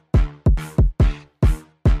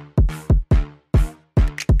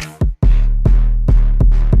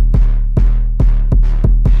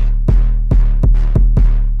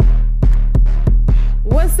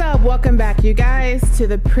back, you guys, to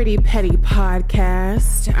the Pretty Petty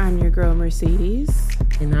Podcast. I'm your girl, Mercedes.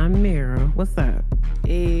 And I'm Mira. What's up?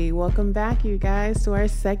 Hey, welcome back, you guys, to our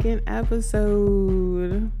second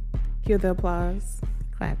episode. Cue the applause.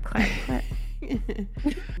 Clap, clap, clap.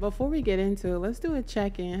 Before we get into it, let's do a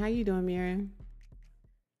check-in. How you doing, Mira?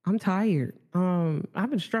 I'm tired. I've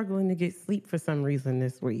been struggling to get sleep for some reason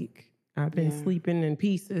this week. I've been sleeping in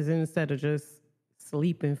pieces instead of just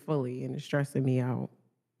sleeping fully, and it's stressing me out.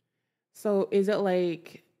 So is it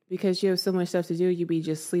like, because you have so much stuff to do, you be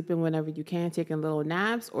just sleeping whenever you can, taking little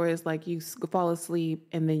naps, or it's like you fall asleep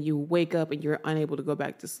and then you wake up and you're unable to go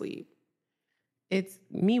back to sleep? It's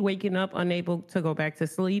me waking up unable to go back to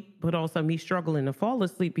sleep, but also me struggling to fall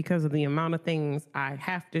asleep because of the amount of things I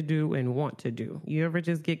have to do and want to do. You ever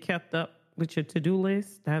just get kept up with your to-do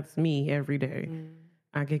list? That's me every day.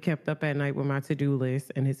 I get kept up at night with my to-do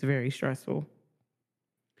list, and it's very stressful.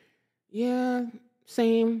 Yeah,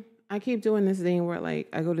 same. I keep doing this thing where like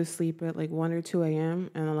I go to sleep at like 1 or 2 a.m.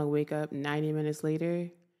 and then I'll wake up 90 minutes later.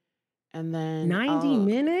 And then 90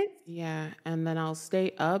 minutes? Yeah. And then I'll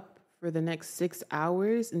stay up for the next 6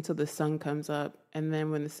 hours until the sun comes up. And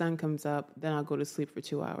then when the sun comes up, then I'll go to sleep for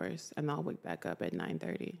 2 hours and I'll wake back up at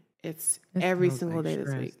 9:30. It's every single day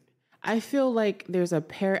this week. I feel like there's I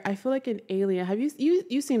feel like an alien. Have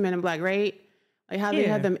you seen Men in Black, right? Like how they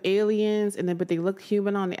have them aliens, but they look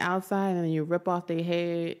human on the outside, and then you rip off their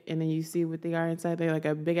head, and then you see what they are inside. They're like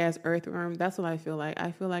a big ass earthworm. That's what I feel like.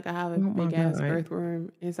 I feel like I have a big ass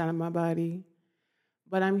earthworm inside of my body,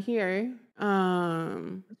 but I'm here.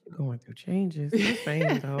 You're going through changes. You're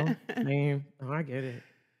saying though, man. Oh, I get it.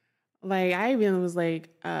 Like I even was like,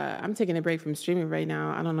 I'm taking a break from streaming right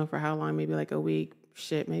now. I don't know for how long. Maybe like a week.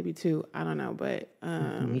 Shit, maybe 2. I don't know, but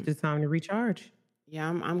you need the time to recharge. Yeah,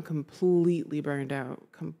 I'm completely burned out.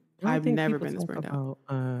 I've never been this burned out.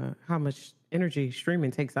 How much energy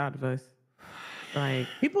streaming takes out of us. Like,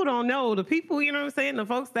 people don't know. The people, you know what I'm saying? The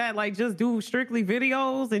folks that like just do strictly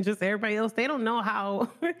videos and just everybody else, they don't know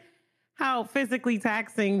how physically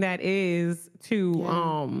taxing that is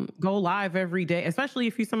to go live every day. Especially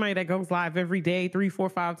if you're somebody that goes live every day, 3, 4,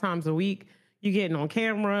 5 times a week. You're getting on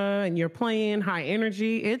camera and you're playing high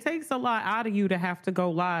energy. It takes a lot out of you to have to go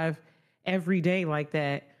live every day like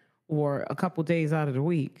that, or a couple days out of the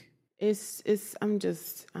week. I'm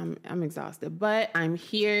exhausted, but I'm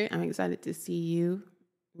here. I'm excited to see you.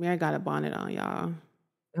 I got a bonnet on, y'all.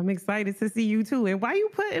 I'm excited to see you too. And why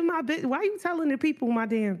you telling the people my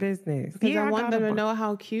damn business? Because I want them to know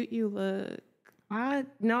how cute you look. I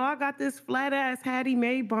got this flat ass Hattie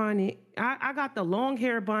Mae bonnet. I got the long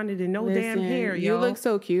hair bonnet and damn hair. You look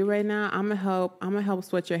so cute right now. I'm gonna help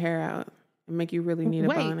sweat your hair out and make you really need a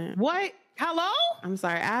bonnet. What? Hello? I'm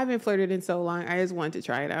sorry. I haven't flirted in so long. I just wanted to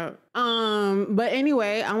try it out. But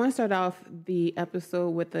anyway, I want to start off the episode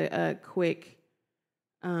with a quick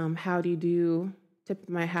how do you do? Tip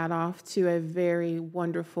my hat off to a very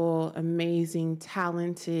wonderful, amazing,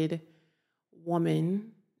 talented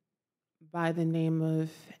woman by the name of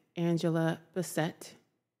Angela Bassett.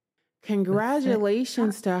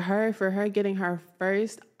 Congratulations to her for her getting her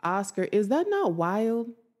first Oscar. Is that not wild?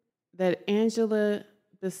 That Angela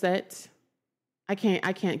Bassett, I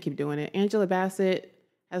can't keep doing it. Angela Bassett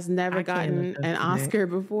has never gotten an Oscar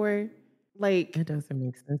before. Like, it doesn't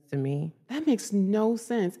make sense to me. That makes no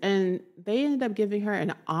sense. And they ended up giving her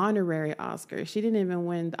an honorary Oscar. She didn't even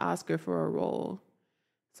win the Oscar for a role.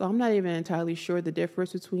 So I'm not even entirely sure the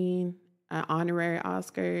difference between an honorary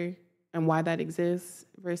Oscar and why that exists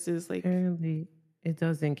versus like... Apparently, it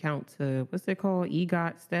doesn't count to, what's it called?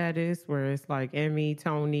 EGOT status, where it's like Emmy,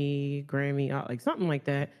 Tony, Grammy, like something like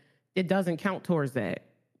that. It doesn't count towards that.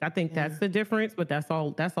 I think that's the difference, but that's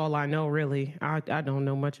all I know, really. I don't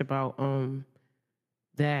know much about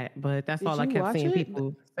that, but that's all I kept seeing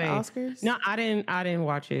people say. Oscars? No, I didn't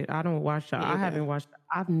watch it. I don't watch I haven't watched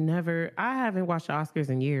the Oscars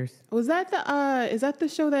in years. Was that is that the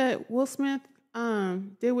show that Will Smith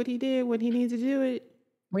did what he did when he needed to do it?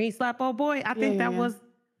 When he slapped old boy? I think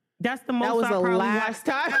that's the most that was I the probably last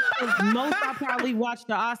watched. time. Most I probably watched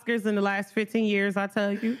the Oscars in the last 15 years, I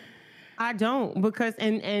tell you. I don't, because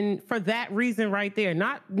and for that reason right there,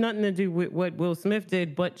 nothing to do with what Will Smith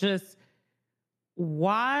did, but just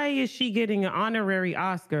why is she getting an honorary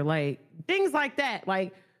Oscar? Like things like that.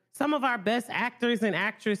 Like some of our best actors and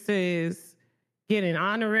actresses getting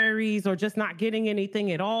honoraries or just not getting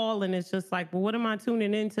anything at all. And it's just like, well, what am I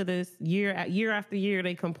tuning into this year after year?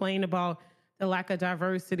 They complain about the lack of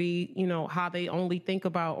diversity, you know, how they only think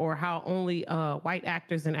about or how only white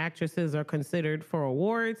actors and actresses are considered for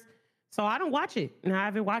awards. So I don't watch it. And I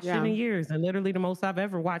haven't watched it in years. And literally the most I've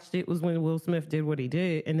ever watched it was when Will Smith did what he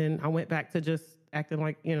did. And then I went back to just acting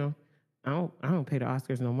like, you know, I don't pay the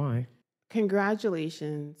Oscars no mind.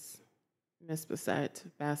 Congratulations, Miss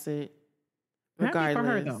Bassett.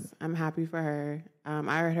 Regardless, I'm happy for her.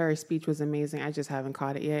 I heard her speech was amazing. I just haven't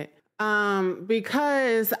caught it yet.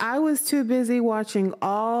 Because I was too busy watching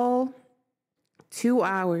all 2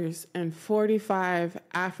 hours and 45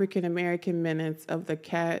 African American minutes of the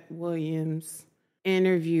Cat Williams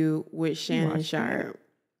interview with Shannon Sharpe.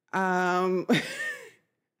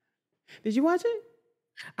 Did you watch it?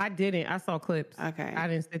 I didn't. I saw clips. Okay. I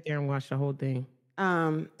didn't sit there and watch the whole thing.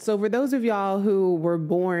 So for those of y'all who were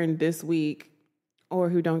born this week or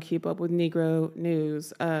who don't keep up with Negro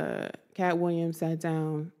news, Cat Williams sat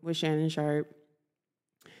down with Shannon Sharpe.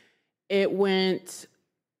 It went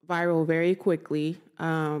viral very quickly.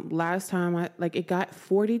 Last time, it got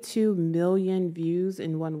 42 million views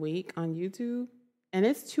in 1 week on YouTube, and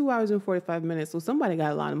it's 2 hours and 45 minutes. So somebody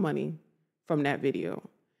got a lot of money from that video.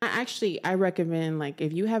 I recommend,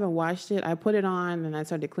 if you haven't watched it, I put it on and I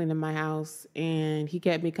started cleaning my house, and he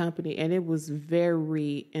kept me company, and it was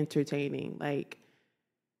very entertaining.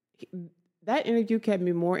 That interview kept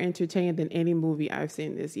me more entertained than any movie I've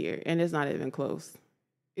seen this year, and it's not even close.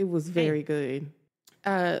 It was very good.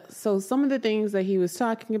 So some of the things that he was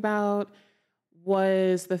talking about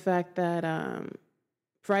was the fact that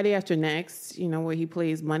Friday After Next, where he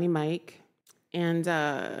plays Money Mike,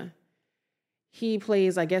 and he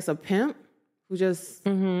plays, I guess, a pimp who just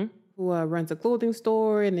who runs a clothing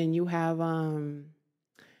store, and then you have not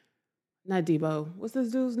Debo. What's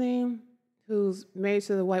this dude's name? Who's married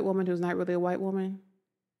to the white woman who's not really a white woman?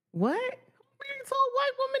 What? Married to a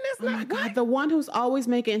white woman that's not? Oh my God, the one who's always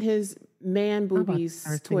making his man boobies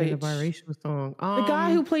twitch. A biracial song. The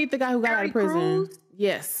guy who played the guy who got out of prison. Crews?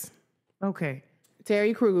 Yes. Okay.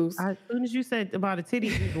 Terry Crews. As soon as you said about a titty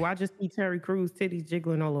jiggle, I just see Terry Crews titties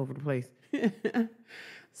jiggling all over the place.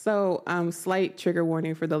 So, slight trigger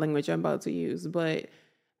warning for the language I'm about to use, but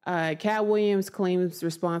Cat Williams claims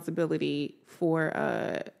responsibility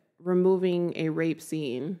for removing a rape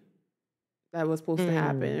scene that was supposed to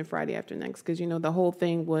happen in Friday After Next, because the whole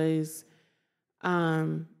thing was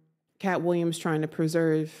Cat Williams trying to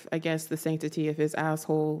preserve, I guess, the sanctity of his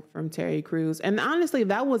asshole from Terry Crews. And honestly,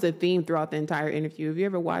 that was a theme throughout the entire interview. If you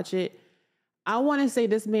ever watch it, I want to say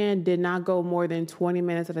this man did not go more than 20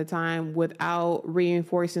 minutes at a time without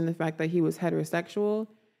reinforcing the fact that he was heterosexual.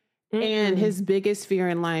 Mm-hmm. And his biggest fear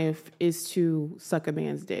in life is to suck a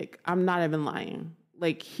man's dick. I'm not even lying.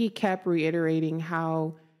 He kept reiterating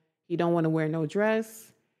how he don't want to wear no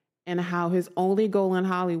dress, and how his only goal in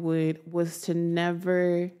Hollywood was to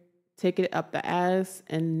never take it up the ass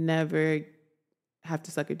and never have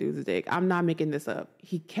to suck a dude's dick. I'm not making this up.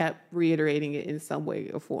 He kept reiterating it in some way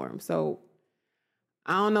or form. So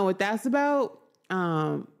I don't know what that's about.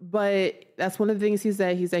 But that's one of the things he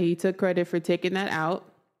said. He said he took credit for taking that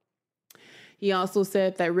out. He also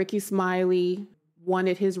said that Ricky Smiley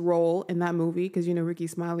wanted his role in that movie, because Ricky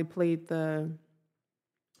Smiley played the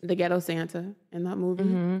ghetto Santa in that movie.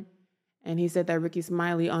 Mm-hmm. And he said that Ricky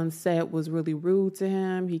Smiley on set was really rude to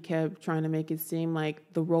him. He kept trying to make it seem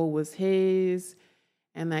like the role was his,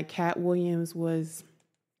 and that Cat Williams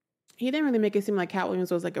he didn't really make it seem like Cat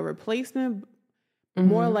Williams was a replacement. Mm-hmm.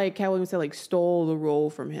 More like Cat Williams had stole the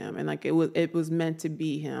role from him, and it was meant to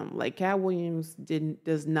be him. Cat Williams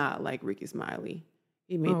does not like Ricky Smiley.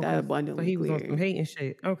 He made that abundantly clear. So he was on some hating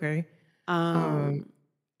shit. Okay.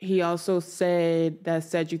 He also said that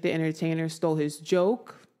Cedric the Entertainer stole his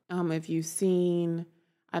joke. If you've seen,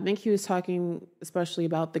 I think he was talking especially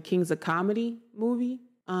about the Kings of Comedy movie,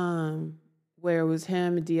 where it was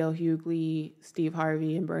him, D.L. Hughley, Steve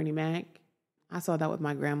Harvey, and Bernie Mac. I saw that with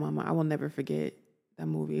my grandmama. I will never forget that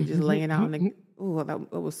movie. Just laying out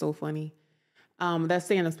that was so funny. That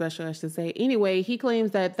stand-up special, I should say. Anyway, he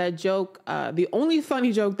claims that joke, the only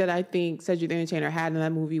funny joke that I think Cedric the Entertainer had in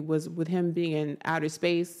that movie was with him being in outer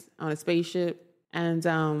space on a spaceship, and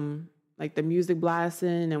the music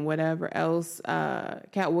blasting and whatever else.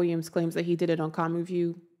 Cat Williams claims that he did it on Comic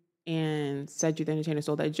View, and Cedric the Entertainer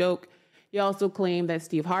stole that joke. He also claimed that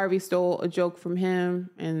Steve Harvey stole a joke from him,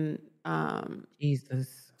 and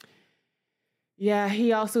Jesus. Yeah,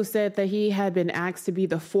 he also said that he had been asked to be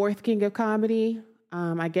the fourth king of comedy,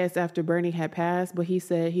 I guess after Bernie had passed, but he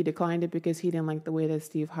said he declined it because he didn't like the way that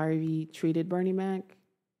Steve Harvey treated Bernie Mac.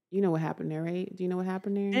 You know what happened there, right? Do you know what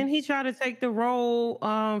happened there? And he tried to take the role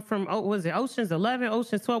from, was it Ocean's 11,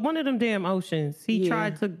 Ocean's 12? One of them damn Oceans. He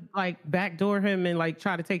tried to backdoor him and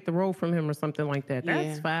try to take the role from him or something like that.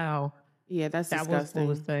 That's foul. Yeah, that's disgusting.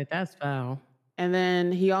 Was said. That's foul. And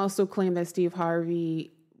then he also claimed that Steve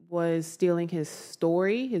Harvey was stealing his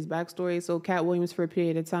story, his backstory. So Cat Williams, for a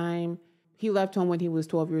period of time, he left home when he was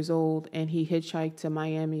 12 years old, and he hitchhiked to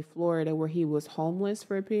Miami, Florida, where he was homeless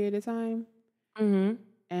for a period of time. Mm-hmm.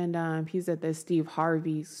 And he said that Steve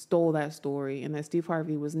Harvey stole that story, and that Steve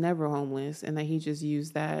Harvey was never homeless, and that he just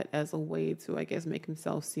used that as a way to, I guess, make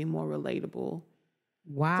himself seem more relatable.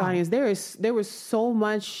 Wow. Tanya, there was so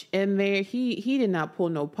much in there. He did not pull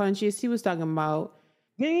no punches. He was talking about.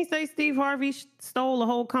 Didn't he say Steve Harvey stole the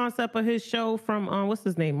whole concept of his show from what's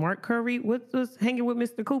his name, Mark Curry? What was Hanging with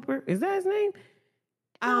Mr. Cooper? Is that his name?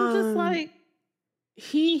 I'm just like.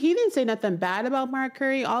 He didn't say nothing bad about Mark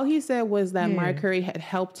Curry. All he said was that Mark Curry had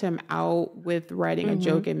helped him out with writing a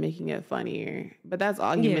joke and making it funnier. But that's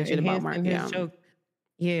all he mentioned about Mark.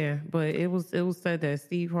 Yeah, but it was said that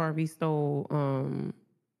Steve Harvey stole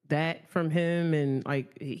that from him, and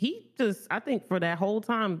like he just, I think for that whole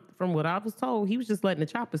time, from what I was told, he was just letting the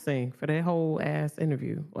chopper sing for that whole ass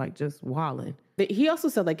interview, like just wilding. He also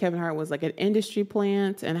said like Kevin Hart was like an industry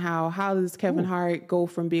plant, and how does Kevin Hart go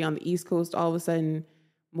from being on the East Coast all of a sudden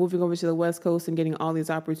moving over to the West Coast and getting all these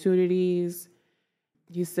opportunities.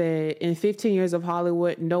 He said, in 15 years of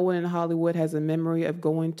Hollywood, no one in Hollywood has a memory of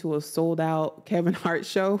going to a sold out Kevin Hart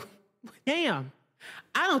show. Damn.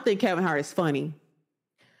 I don't think Kevin Hart is funny.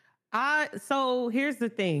 So here's the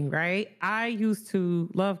thing, right? I used to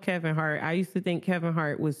love Kevin Hart. I used to think Kevin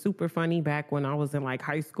Hart was super funny back when I was in like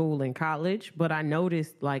high school and college. But I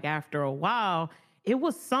noticed like after a while, it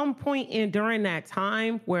was some point during that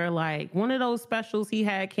time where like one of those specials he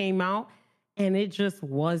had came out and it just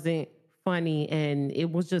wasn't funny and it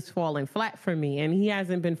was just falling flat for me. And he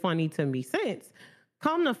hasn't been funny to me since.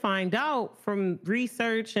 Come to find out from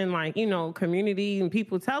research and like, you know, community and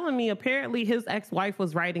people telling me, apparently his ex-wife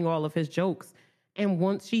was writing all of his jokes. And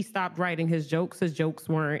once she stopped writing his jokes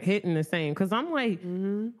weren't hitting the same. Cause I'm like,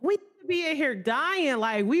 we be in here dying.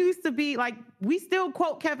 Like we used to be like, we still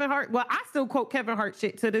quote Kevin Hart. Well, I still quote Kevin Hart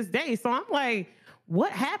shit to this day. So I'm like,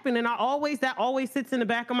 what happened? And that always sits in the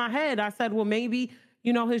back of my head. I said, well, maybe,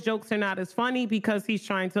 you know, his jokes are not as funny because he's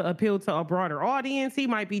trying to appeal to a broader audience. He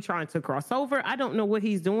might be trying to cross over. I don't know what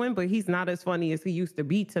he's doing, but he's not as funny as he used to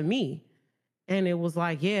be to me. And it was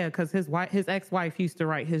like, yeah, because his ex-wife used to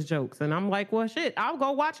write his jokes. And I'm like, well, shit, I'll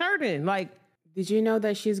go watch her then. Like, did you know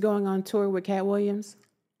that she's going on tour with Cat Williams?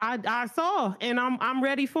 I saw, and I'm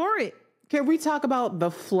ready for it. Can we talk about the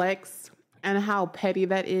flex and how petty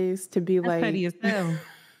that is to be? That's like petty as hell.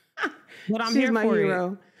 But I'm she's here my for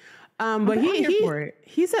hero. It. But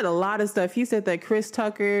he said a lot of stuff. He said that Chris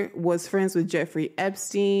Tucker was friends with Jeffrey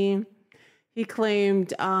Epstein. He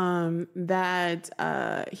claimed that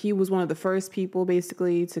he was one of the first people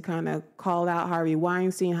basically to kind of call out Harvey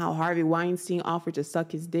Weinstein, how Harvey Weinstein offered to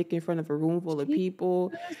suck his dick in front of a room full of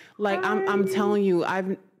people. Like, I'm telling you,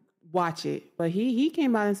 I've watched it. But he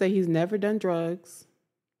came out and said he's never done drugs.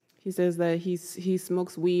 He says that he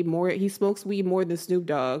smokes weed more. He smokes weed more than Snoop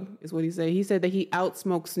Dogg, is what he said. He said that he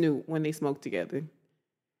outsmoked Snoop when they smoked together.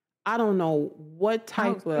 I don't know what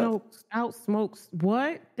type of outsmokes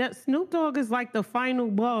what? That Snoop Dogg is like the final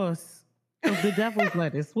boss of the Devil's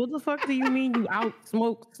Lettuce. What the fuck do you mean you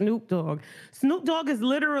outsmoke Snoop Dogg? Snoop Dogg is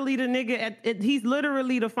literally the nigga he's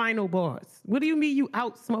literally the final boss. What do you mean you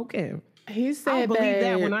outsmoke him? He said I believe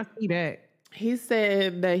that when I see that. He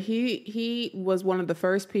said that he was one of the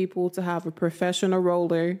first people to have a professional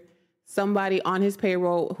roller, somebody on his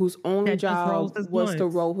payroll whose only job was to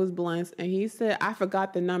roll his blunts. And he said, I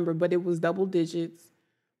forgot the number, but it was double digits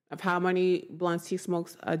of how many blunts he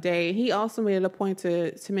smokes a day. He also made it a point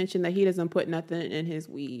to mention that he doesn't put nothing in his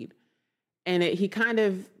weed. And he kind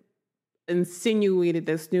of insinuated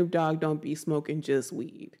that Snoop Dogg don't be smoking just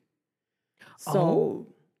weed. So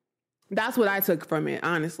that's what I took from it,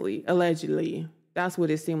 honestly, allegedly. That's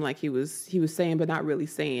what it seemed like he was saying, but not really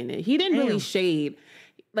saying it. He didn't really shade.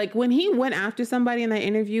 Like, when he went after somebody in that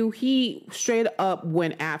interview, he straight up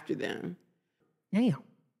went after them. Damn.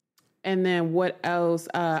 And then what else?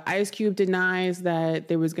 Ice Cube denies that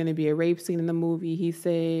there was going to be a rape scene in the movie. He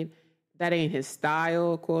said that ain't his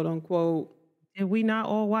style, quote unquote. Did we not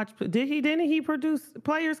all watch? Didn't he produce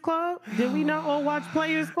Players Club? Did we not all watch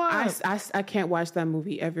Players Club? I can't watch that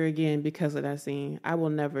movie ever again because of that scene. I will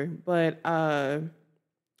never. But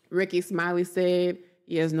Ricky Smiley said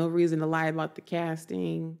he has no reason to lie about the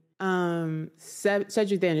casting.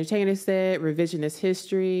 Cedric the Entertainer said revisionist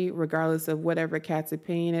history, regardless of whatever Cat's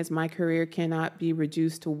opinion is. My career cannot be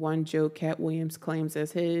reduced to one joke Cat Williams claims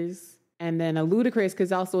as his. And then Ludacris,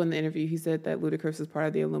 because also in the interview, he said that Ludacris was part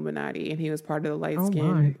of the Illuminati and he was part of the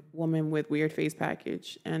light-skinned woman with weird face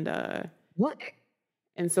package. And what?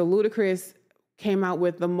 And so Ludacris came out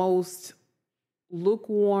with the most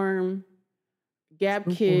lukewarm Gap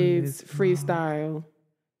Kids freestyle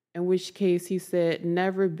in which case he said,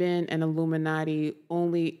 never been an Illuminati,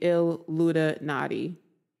 only Illuminati.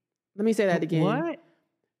 Let me say that again. What?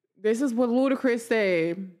 This is what Ludacris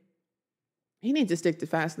said. He needs to stick to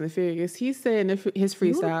Fast and the Furious. He said in his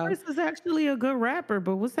freestyle. Ludacris is actually a good rapper,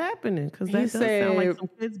 but what's happening? Because that does sound like some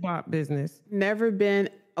kids bop business. Never been.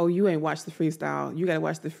 Oh, you ain't watched the freestyle. You got to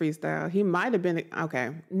watch the freestyle. He might have been.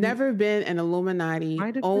 Okay. Never been an Illuminati.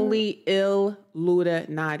 Only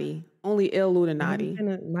Illuminati. Only Illuminati.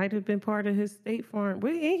 Might have been part of his State Farm.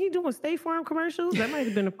 Wait, ain't he doing State Farm commercials? That might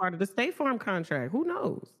have been a part of the State Farm contract. Who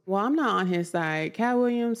knows? Well, I'm not on his side. Cat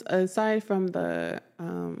Williams, aside from the,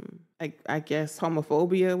 I guess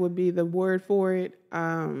homophobia would be the word for it.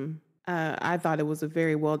 I thought it was a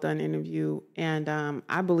very well done interview, and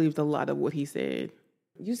I believed a lot of what he said.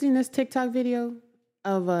 You seen this TikTok video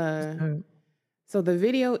of so the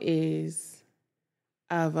video is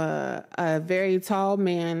of a very tall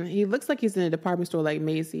man. He looks like he's in a department store like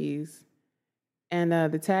Macy's. And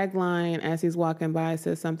the tagline as he's walking by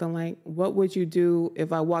says something like, "What would you do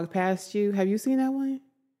if I walked past you?" Have you seen that one?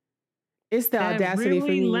 It's the audacity really for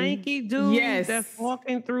me. Lanky dude yes. That's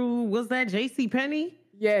walking through, was that JCPenney?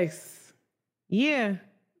 Yes. Yeah.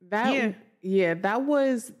 That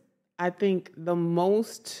was, I think, the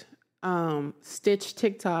most stitched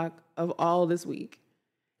TikTok of all this week.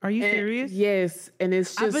 Are you serious? Yes, and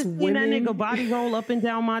it's just I've been seeing that nigga body roll up and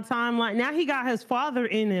down my timeline. Now he got his father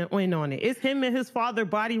in on it. It's him and his father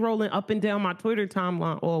body rolling up and down my Twitter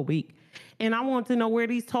timeline all week. And I want to know where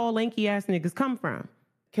these tall, lanky ass niggas come from.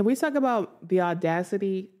 Can we talk about the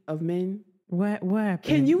audacity of men? What happened?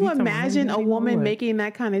 Can you imagine a woman making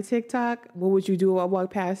that kind of TikTok? What would you do if I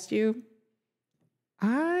walked past you?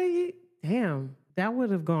 Damn, that would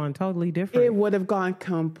have gone totally different. It would have gone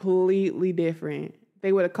completely different.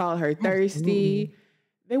 They would have called her thirsty.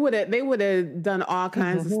 Absolutely. They would have done all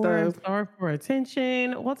kinds of stuff. Starve for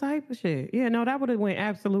attention, all type of shit. Yeah, no, that would have went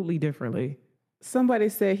absolutely differently. Somebody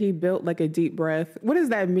said he built like a deep breath. What does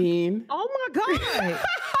that mean? Oh my God.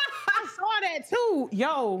 I saw that too.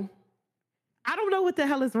 Yo, I don't know what the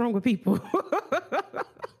hell is wrong with people.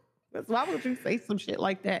 Why would you say some shit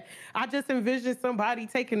like that? I just envision somebody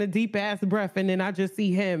taking a deep ass breath and then I just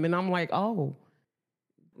see him and I'm like, oh.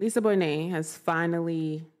 Lisa Bonet has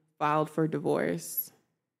finally filed for divorce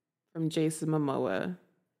from Jason Momoa.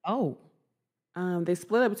 Oh. They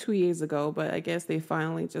split up 2 years ago, but I guess they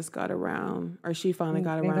finally just got around, or she finally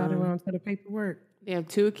got around to the paperwork. They have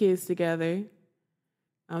 2 kids together.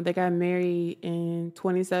 They got married in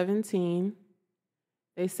 2017.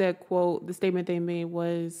 They said, quote, the statement they made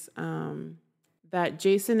was that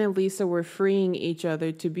Jason and Lisa were freeing each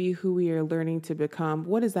other to be who we are learning to become.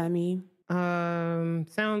 What does that mean?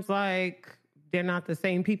 Sounds like they're not the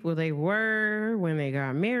same people they were when they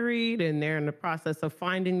got married, and they're in the process of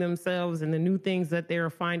finding themselves, and the new things that they're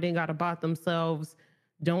finding out about themselves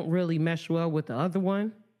don't really mesh well with the other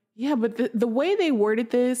one. Yeah, but the way they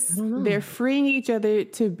worded this, they're freeing each other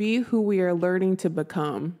to be who we are learning to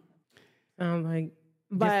become. Sounds like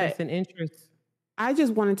difference in interests. I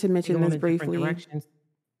just wanted to mention this briefly.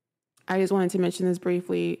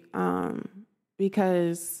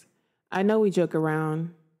 Because I know we joke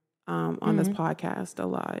around on this podcast a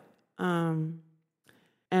lot. And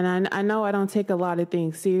I know I don't take a lot of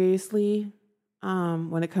things seriously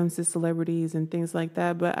when it comes to celebrities and things like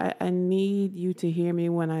that, but I need you to hear me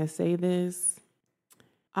when I say this.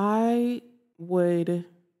 I would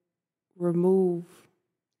remove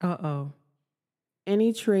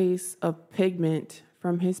any trace of pigment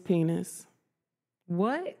from his penis.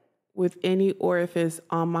 What? With any orifice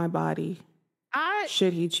on my body.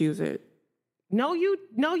 Should he choose it? No, you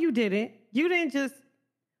didn't. You didn't just,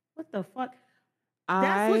 what the fuck?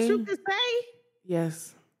 That's what you could say?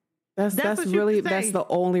 Yes. That's the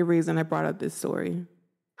only reason I brought up this story.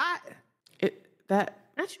 That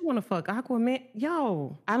you want to fuck Aquaman?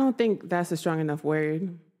 Yo. I don't think that's a strong enough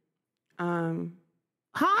word. Huh?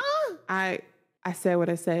 I said what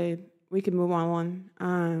I said. We can move on.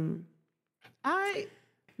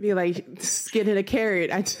 Be like skinning a carrot.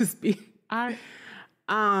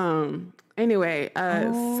 Anyway,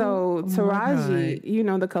 so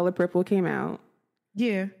Taraji, The Color Purple came out.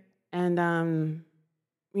 Yeah. And,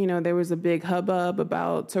 there was a big hubbub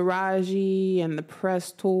about Taraji and the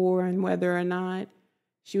press tour and whether or not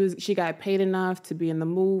she got paid enough to be in the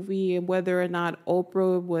movie, and whether or not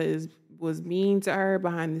Oprah was mean to her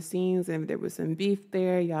behind the scenes, and there was some beef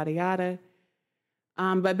there, yada, yada.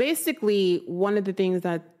 But basically, one of the things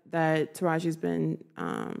that Taraji's been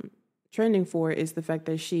trending for is the fact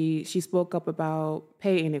that she spoke up about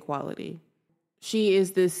pay inequality. She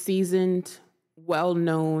is this seasoned,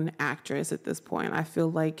 well-known actress at this point. I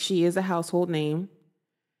feel like she is a household name.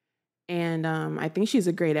 And I think she's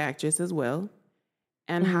a great actress as well.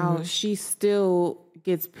 And how she still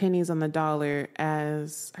gets pennies on the dollar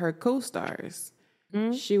as her co-stars.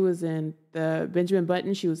 She was in the Benjamin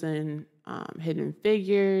Button. She was in Hidden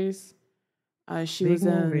Figures. She was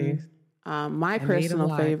in my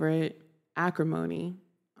personal favorite, Acrimony.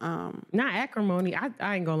 Not Acrimony.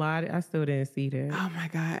 I ain't gonna lie. I still didn't see that. Oh my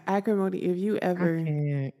God. Acrimony. If you ever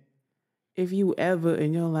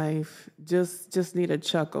in your life just need a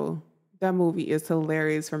chuckle, that movie is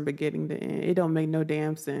hilarious from beginning to end. It don't make no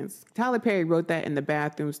damn sense. Tyler Perry wrote that in the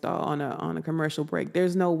bathroom stall on a commercial break.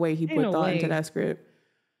 There's no way he put thought into that script.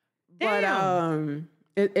 Damn.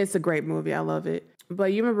 But it's a great movie. I love it.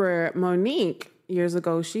 But you remember Monique years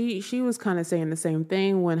ago, she was kind of saying the same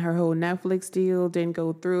thing when her whole Netflix deal didn't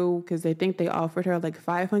go through because they think they offered her like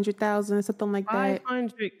 $500,000 or something like that.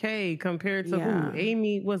 $500K compared to who?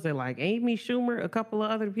 Amy Schumer, a couple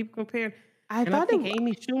of other people compared. I think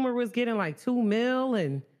Amy Schumer was getting like $2 million,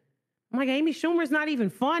 and I'm like, Amy Schumer's not even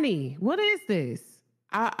funny. What is this?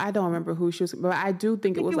 I don't remember who she was, but I do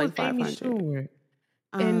think it was like 500.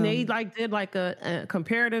 And they did a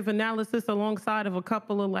comparative analysis alongside of a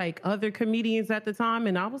couple of like other comedians at the time.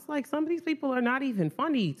 And I was like, some of these people are not even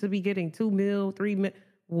funny to be getting $2 million, $3 million.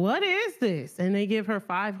 What is this? And they give her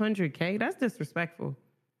 $500K. That's disrespectful.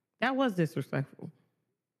 That was disrespectful.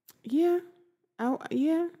 Yeah.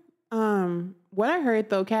 What I heard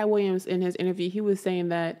though, Cat Williams in his interview, he was saying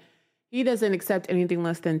that he doesn't accept anything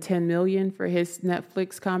less than $10 million for his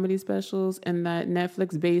Netflix comedy specials, and that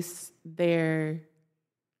Netflix based their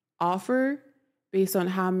offer based on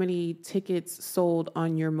how many tickets sold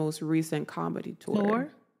on your most recent comedy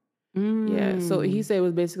tour. Yeah, so he said it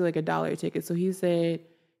was basically like $1 ticket. So he said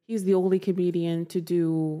he's the only comedian to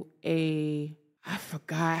do I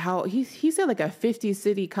forgot how, he said like a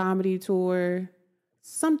 50-city comedy tour,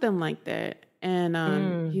 something like that.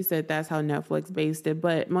 And he said that's how Netflix based it.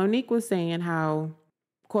 But Monique was saying how,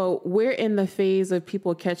 quote, we're in the phase of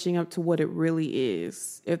people catching up to what it really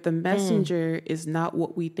is. If the messenger is not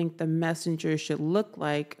what we think the messenger should look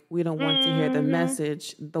like, we don't want to hear the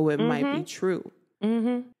message, though it might be true.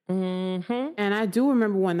 And I do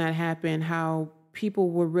remember when that happened, how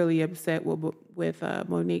people were really upset with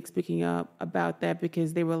Monique speaking up about that,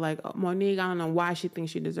 because they were like, oh, Monique, I don't know why she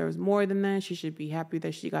thinks she deserves more than that. She should be happy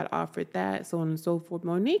that she got offered that, so on and so forth.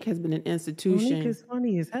 Monique has been an institution. Monique is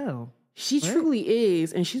funny as hell. She truly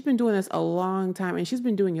is. And she's been doing this a long time, and she's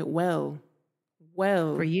been doing it well.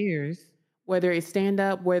 For years. Whether it's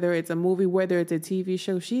stand-up, whether it's a movie, whether it's a TV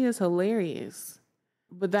show, she is hilarious.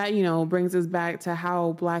 But that, brings us back to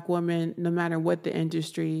how Black women, no matter what the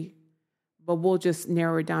industry, but we'll just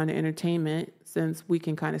narrow it down to entertainment, since we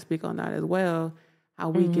can kind of speak on that as well, how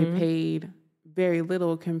we get paid very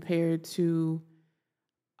little compared to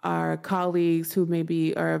our colleagues who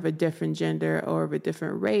maybe are of a different gender or of a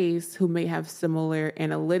different race, who may have similar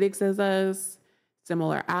analytics as us,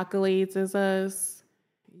 similar accolades as us.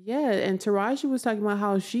 Yeah, and Taraji was talking about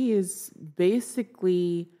how she is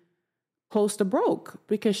basically close to broke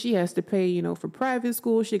because she has to pay, for private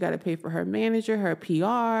school. She got to pay for her manager, her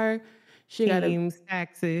PR. She got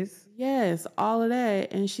taxes. Yes, all of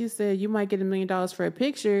that. And she said, you might get $1 million for a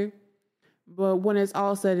picture, but when it's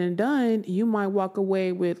all said and done, you might walk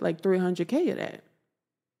away with like $300K of that.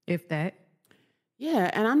 If that. Yeah.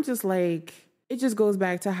 And I'm just like, it just goes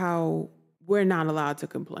back to how we're not allowed to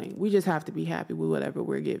complain. We just have to be happy with whatever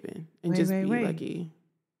we're given and be lucky.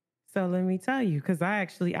 So let me tell you, because I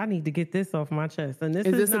need to get this off my chest. And this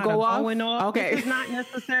is not a going off. Okay. This is not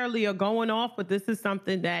necessarily a going off, but this is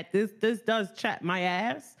something that this does chat my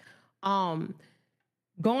ass.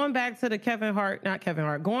 Going back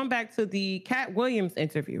to going back to the Cat Williams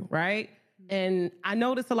interview, right? And I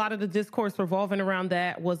noticed a lot of the discourse revolving around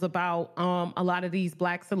that was about a lot of these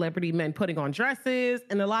Black celebrity men putting on dresses,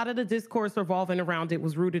 and a lot of the discourse revolving around it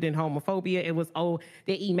was rooted in homophobia. It was,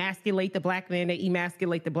 they emasculate the Black man, they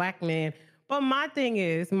emasculate the Black man. But my thing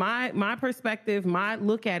is, my perspective, my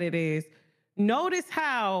look at it is, notice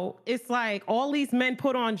how it's like all these men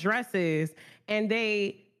put on dresses and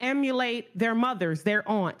they emulate their mothers, their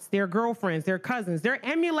aunts, their girlfriends, their cousins. They're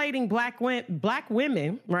emulating Black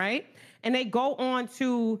women, right? And they go on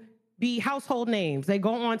to be household names. They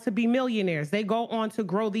go on to be millionaires. They go on to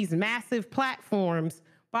grow these massive platforms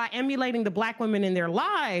by emulating the Black women in their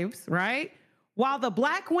lives, right? While the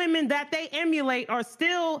Black women that they emulate are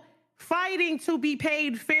still fighting to be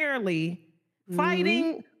paid fairly,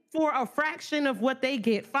 fighting for a fraction of what they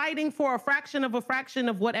get, fighting for a fraction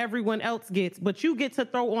of what everyone else gets. But you get to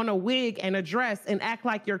throw on a wig and a dress and act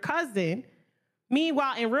like your cousin.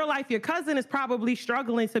 Meanwhile, in real life, your cousin is probably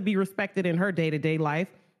struggling to be respected in her day-to-day life,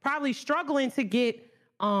 probably struggling to get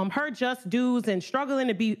her just dues and struggling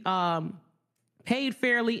to be paid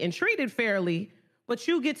fairly and treated fairly, but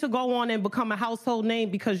you get to go on and become a household name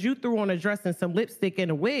because you threw on a dress and some lipstick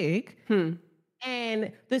and a wig.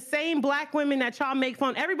 And the same black women that y'all make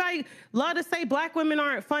fun, everybody love to say black women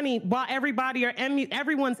aren't funny, while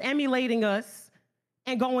everyone's emulating us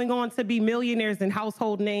and going on to be millionaires and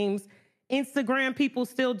household names. Instagram people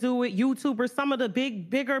still do it. YouTubers, some of the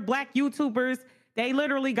bigger black YouTubers, they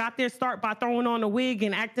literally got their start by throwing on a wig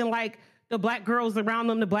and acting like the black girls around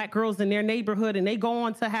them, the black girls in their neighborhood, and they go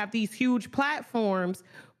on to have these huge platforms.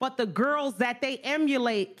 But the girls that they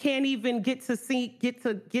emulate can't even get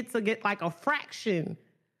like a fraction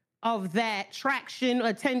of that traction,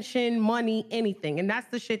 attention, money, anything. And that's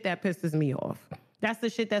the shit that pisses me off. That's the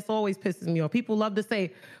shit that's always pisses me off. People love to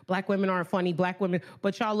say black women aren't funny, black women,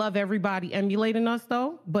 but y'all love everybody emulating us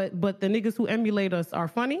though. But the niggas who emulate us are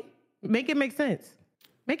funny. Make it make sense.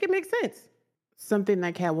 Make it make sense. Something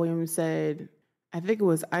that Cat Williams said, I think it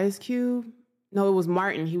was Ice Cube. No, it was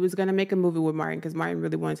Martin. He was going to make a movie with Martin because Martin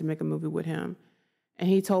really wanted to make a movie with him. And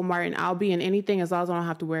he told Martin, I'll be in anything as long as I don't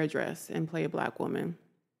have to wear a dress and play a black woman.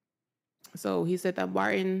 So he said that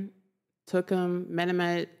Martin took him, met him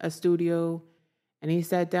at a studio, and he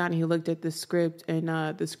sat down and he looked at the script, and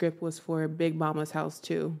the script was for Big Mama's House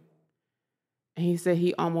 2. And he said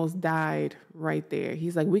he almost died right there.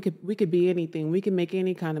 He's like, we could be anything. We can make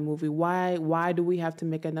any kind of movie. Why do we have to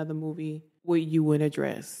make another movie with you in a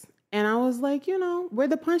dress? And I was like, we're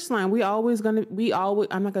the punchline.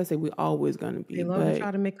 I'm not going to say we always going to be. They love to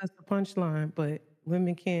try to make us the punchline, but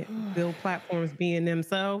women can't build platforms being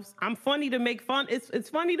themselves. I'm funny to make fun. It's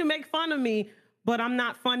funny to make fun of me, but I'm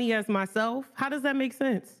not funny as myself. How does that make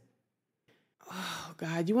sense? Oh,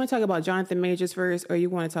 God. You want to talk about Jonathan Majors first, or you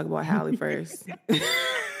want to talk about Halle first? You're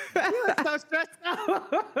so stressed out.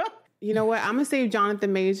 You know what? I'm going to save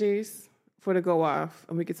Jonathan Majors for the go off,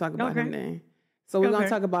 and we can talk about him then. So we're going to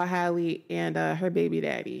talk about Halle and her baby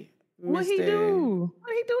daddy. What he do?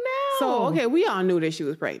 What he do now? So, okay, we all knew that she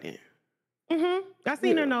was pregnant. Mm-hmm. I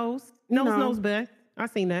seen her nose. Nose best. I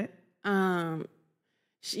seen that.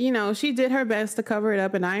 She did her best to cover it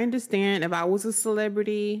up, and I understand if I was a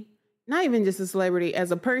celebrity, not even just a celebrity,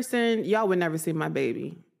 as a person, y'all would never see my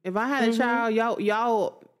baby. If I had a child,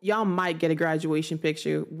 y'all might get a graduation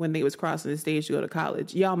picture when they was crossing the stage to go to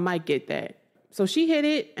college. Y'all might get that. So she hit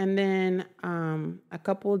it, and then a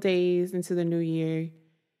couple of days into the new year,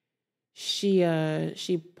 she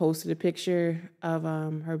posted a picture of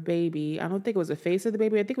her baby. I don't think it was a face of the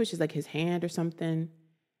baby. I think it was just like his hand or something.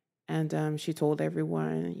 And she told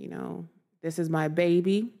everyone, this is my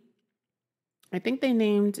baby. I think they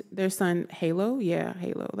named their son Halo. Yeah,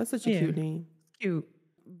 Halo. That's such a cute name. Cute.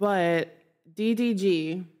 But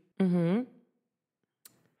DDG. Mm-hmm.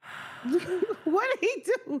 What did he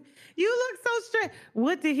do? You look so straight.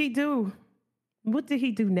 What did he do? What did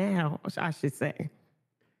he do now, I should say?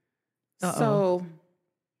 So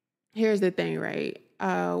here's the thing, right?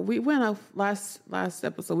 We went off last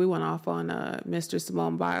episode. We went off on Mr.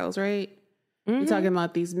 Simone Biles, right? We're talking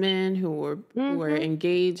about these men who were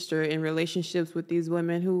engaged or in relationships with these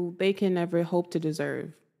women who they can never hope to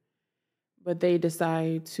deserve, but they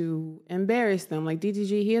decide to embarrass them. Like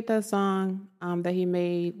DDG, he had that song that he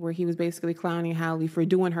made where he was basically clowning Halle for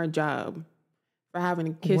doing her job, for having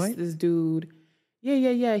to kiss this dude.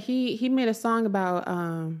 Yeah. He made a song about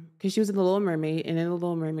because she was in The Little Mermaid, and in The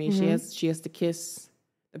Little Mermaid she has to kiss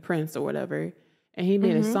the prince or whatever, and he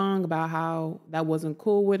made a song about how that wasn't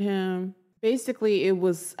cool with him. Basically, it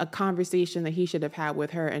was a conversation that he should have had with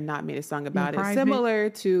her and not made a song about it. Similar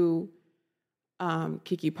to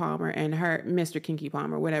Keke Palmer and her Mr. Keke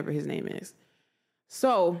Palmer, whatever his name is.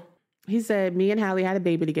 So he said, me and Halle had a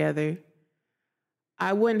baby together.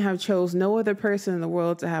 I wouldn't have chose no other person in the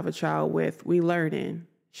world to have a child with. We learning.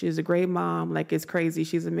 She's a great mom. Like, it's crazy.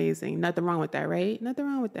 She's amazing. Nothing wrong with that, right? Nothing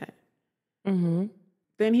wrong with that. Mm-hmm.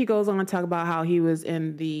 Then he goes on to talk about how he was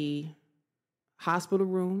in the hospital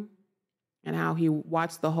room and how he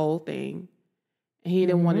watched the whole thing. And he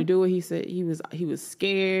didn't want to do it. He said he was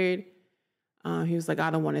scared. He was like, I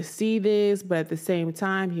don't want to see this. But at the same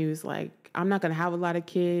time, he was like, I'm not going to have a lot of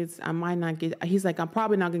kids. I might not get, he's like, I'm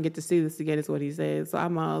probably not going to get to see this again, is what he said. So I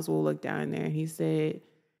might as well look down there. And he said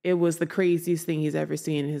it was the craziest thing he's ever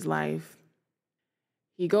seen in his life.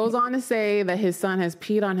 He goes on to say that his son has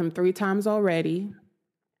peed on him 3 times already,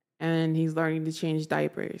 and he's learning to change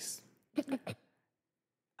diapers.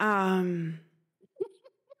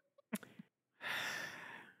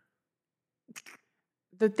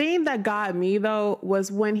 The thing that got me, though,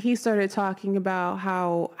 was when he started talking about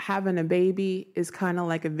how having a baby is kind of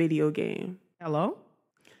like a video game. Hello?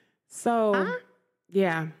 So,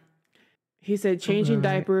 yeah. He said changing All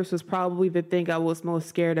right. diapers was probably the thing I was most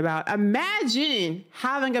scared about. Imagine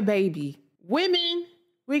having a baby. Women,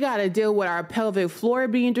 we got to deal with our pelvic floor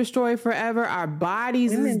being destroyed forever. Our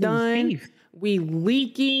bodies is Women lose done. teeth. We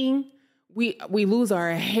leaking. We lose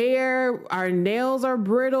our hair. Our nails are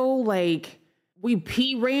brittle. Like, we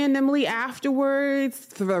pee randomly afterwards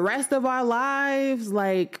for the rest of our lives.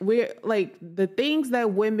 Like, we're like the things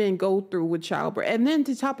that women go through with childbirth. And then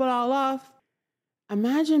to top it all off,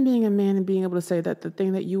 imagine being a man and being able to say that the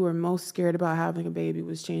thing that you were most scared about having a baby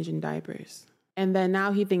was changing diapers. And then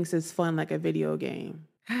now he thinks it's fun like a video game.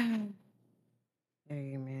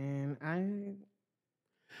 Hey, man.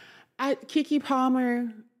 Kiki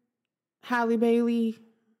Palmer, Halle Bailey,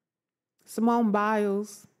 Simone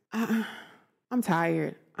Biles. I'm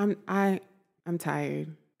tired. I'm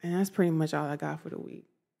tired. And that's pretty much all I got for the week.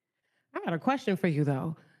 I got a question for you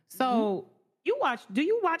though. So do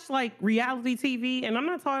you watch like reality TV? And I'm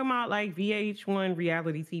not talking about like VH1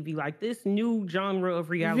 reality TV, like this new genre of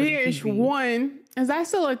reality TV. VH1, is that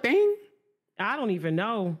still a thing? I don't even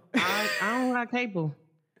know. I don't have cable.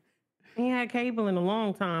 I ain't had cable in a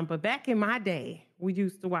long time, but back in my day, we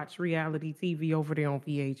used to watch reality TV over there on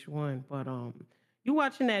VH1. But you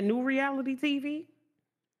watching that new reality TV?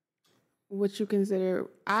 What you consider?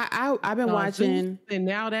 I've been watching, and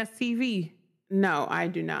now that's TV. No, I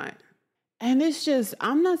do not. And it's just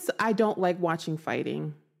I don't like watching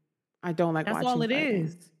fighting. I don't like that's watching all it fighting.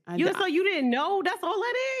 is. So you didn't know? That's all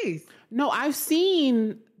it is. No, I've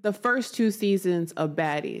seen the first 2 seasons of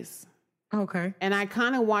Baddies. Okay. And I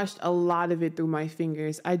kind of watched a lot of it through my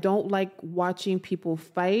fingers. I don't like watching people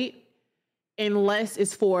fight unless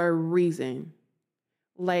it's for a reason.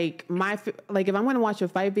 Like if I'm going to watch a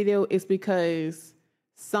fight video, it's because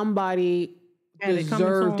somebody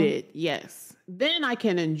deserved it. Yes. Then I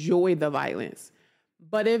can enjoy the violence.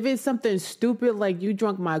 But if it's something stupid like you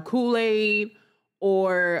drunk my Kool-Aid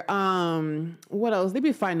or what else? They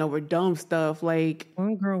be fighting over dumb stuff. Like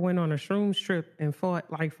one girl went on a shrooms trip and fought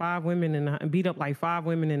like 5 women and beat up like 5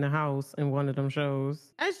 women in the house in one of them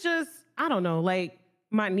shows. It's just, I don't know. Like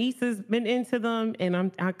my niece has been into them,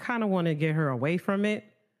 and I kind of want to get her away from it,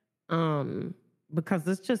 because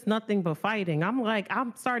it's just nothing but fighting.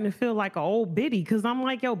 I'm starting to feel like an old biddy, because I'm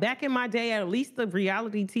like, yo, back in my day, at least the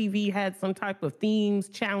reality TV had some type of themes,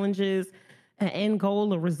 challenges, an end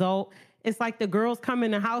goal, a result. It's like the girls come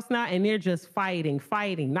in the house now and they're just fighting,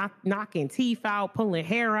 knocking teeth out, pulling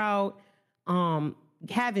hair out,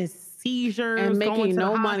 having seizures, and making going to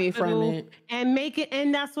no the money from hospital, it.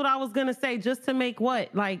 And that's what I was gonna say, just to make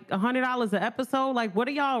what, like $100 an episode? Like, what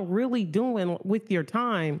are y'all really doing with your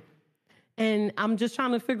time? And I'm just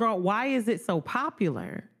trying to figure out, why is it so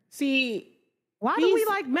popular? See, why do we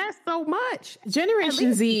like mess so much?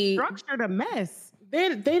 Generation Z structured a mess.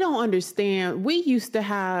 They don't understand. We used to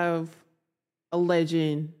have a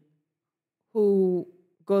legend who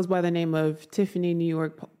goes by the name of Tiffany New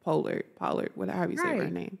York Pollard, whatever you say her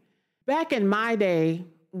name. Back in my day,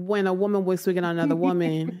 when a woman was swinging on another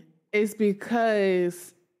woman, it's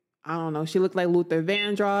because, I don't know, she looked like Luther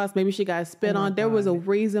Vandross. Maybe she got spit on. There was a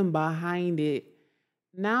reason behind it.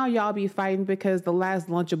 Now y'all be fighting because the last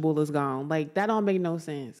Lunchable is gone. Like, that don't make no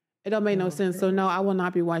sense. It don't make no sense. So no, I will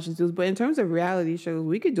not be watching Zeus. But in terms of reality shows,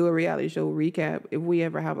 we could do a reality show recap if we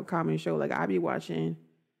ever have a common show. Like, I be watching.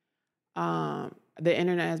 The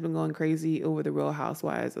internet has been going crazy over the Real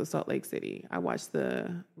Housewives of Salt Lake City. I watched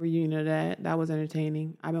the reunion of that. That was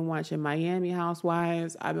entertaining. I've been watching Miami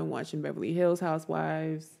Housewives. I've been watching Beverly Hills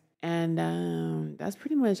Housewives. And that's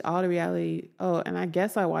pretty much all the reality. Oh, and I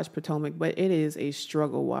guess I watched Potomac, but it is a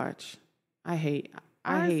struggle watch. I hate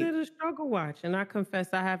it a struggle watch? And I confess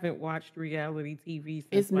I haven't watched reality TV since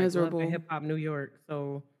it's miserable. Love and Hip Hop New York.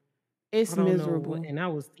 So it's miserable. And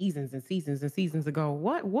that was seasons and seasons and seasons ago.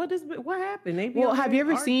 What happened? Have you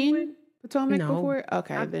ever seen Potomac before?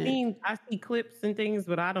 Okay, I see clips and things,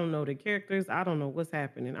 but I don't know the characters. I don't know what's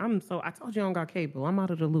happening. I told you I don't got cable. I'm out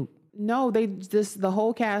of the loop. No, the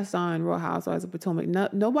whole cast on Real Housewives of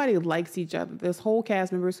Potomac, nobody likes each other. There's whole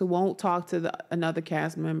cast members who won't talk to another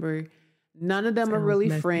cast member. None of them are really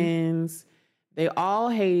friends. They all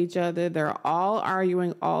hate each other. They're all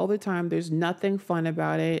arguing all the time. There's nothing fun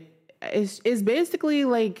about it. It's basically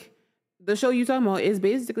like the show you're talking about is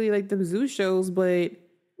basically like the Zeus shows, but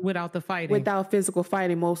without the fighting, without physical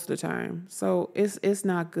fighting most of the time. So it's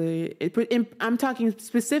not good. I'm talking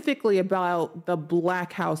specifically about the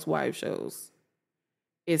Black Housewife shows.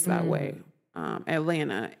 It's that way.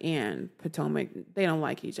 Atlanta and Potomac, they don't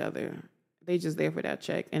like each other. They just there for that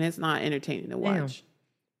check, and it's not entertaining to watch.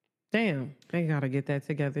 Damn, they gotta get that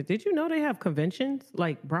together. Did you know they have conventions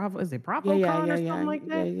like Bravo? Is it BravoCon or something like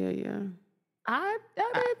that? Yeah. I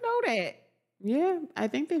didn't know that. Yeah, I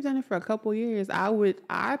think they've done it for a couple years.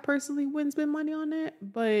 I personally wouldn't spend money on that,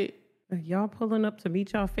 but Y'all pulling up to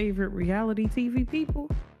meet y'all favorite reality TV people?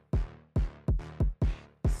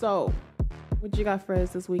 so what you got for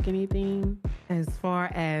us this week? Anything? As far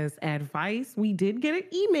as advice, we did get an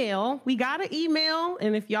email. We got an email.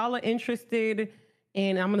 And if y'all are interested,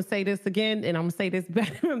 and I'm going to say this again, and I'm going to say this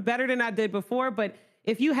better than I did before, but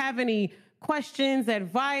if you have any questions,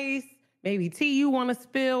 advice, maybe tea you want to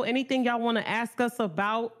spill, anything y'all want to ask us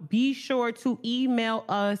about, be sure to email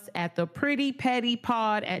us at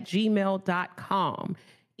theprettypettipod@gmail.com.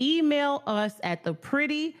 Email us at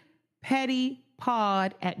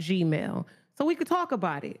theprettypettipod@gmail so we could talk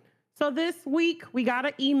about it. So this week we got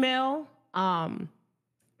an email, and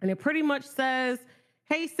it pretty much says,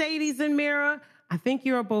 "Hey, Sadies and Mira, I think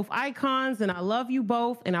you're both icons and I love you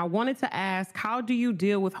both. And I wanted to ask, how do you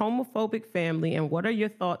deal with homophobic family and what are your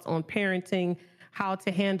thoughts on parenting, how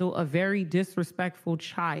to handle a very disrespectful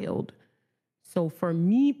child?" So for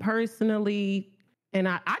me personally, and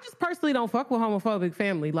I just personally don't fuck with homophobic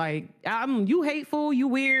family. Like, you hateful, you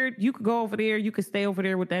weird, you could go over there, you could stay over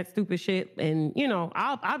there with that stupid shit. And, you know,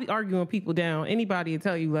 I'll be arguing people down. Anybody will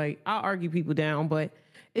tell you, like, I'll argue people down, but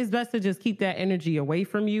it's best to just keep that energy away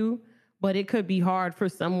from you. But it could be hard for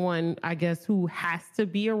someone, I guess, who has to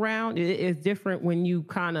be around. It's different when you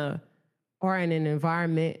kind of are in an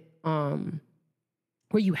environment where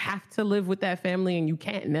you have to live with that family and you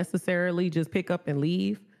can't necessarily just pick up and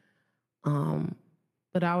leave.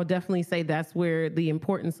 But I would definitely say that's where the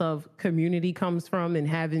importance of community comes from, and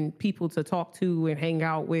having people to talk to and hang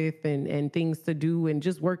out with and things to do, and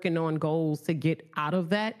just working on goals to get out of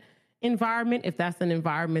that environment if that's an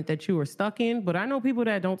environment that you are stuck in. But I know people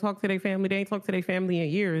that don't talk to their family. They ain't talked to their family in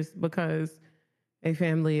years because their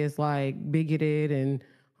family is like bigoted and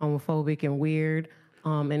homophobic and weird.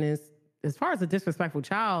 And as far as a disrespectful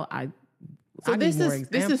child, I need more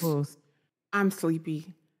examples. I'm sleepy,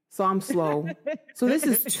 so I'm slow. So this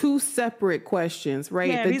is two separate questions, right?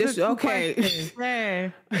 Yeah, okay. Yeah.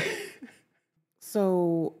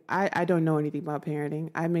 So I don't know anything about parenting.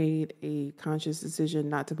 I made a conscious decision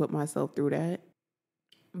not to put myself through that.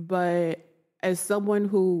 But as someone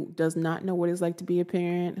who does not know what it's like to be a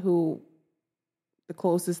parent, who the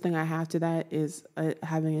closest thing I have to that is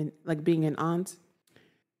being an aunt.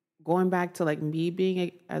 Going back to like me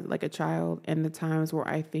being a child and the times where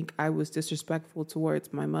I think I was disrespectful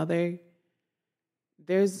towards my mother,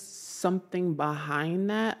 there's something behind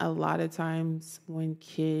that. A lot of times when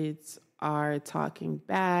kids are talking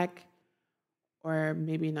back or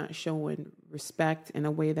maybe not showing respect in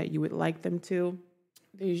a way that you would like them to,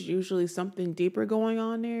 there's usually something deeper going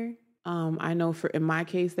on there. I know in my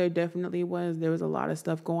case, there definitely was. There was a lot of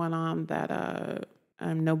stuff going on that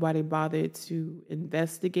nobody bothered to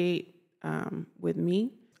investigate with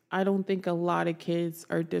me. I don't think a lot of kids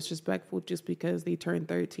are disrespectful just because they turn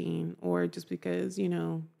 13 or just because,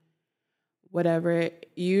 whatever.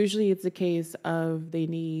 Usually it's a case of they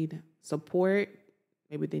need support.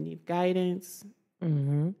 Maybe they need guidance.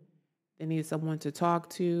 Mm-hmm. They need someone to talk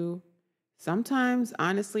to. Sometimes,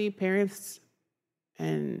 honestly, parents,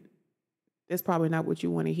 and that's probably not what you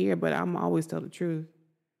want to hear, but I'm always tell the truth.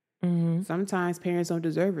 Mm-hmm. Sometimes parents don't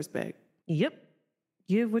deserve respect. Yep.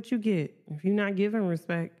 Give what you get. If you're not giving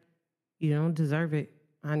respect, you don't deserve it.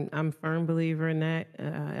 I'm a firm believer in that.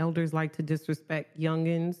 Elders like to disrespect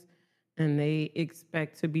youngins, and they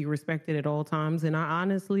expect to be respected at all times. And I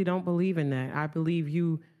honestly don't believe in that. I believe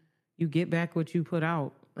you get back what you put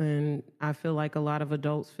out. And I feel like a lot of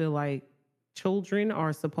adults feel like children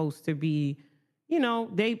are supposed to be,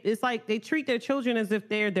 it's like they treat their children as if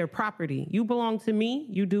they're their property. You belong to me.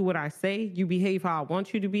 You do what I say. You behave how I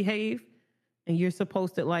want you to behave. And you're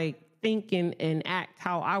supposed to think and act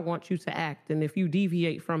how I want you to act. And if you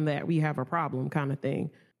deviate from that, we have a problem, kind of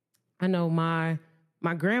thing. I know my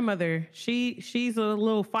grandmother, she's a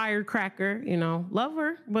little firecracker, love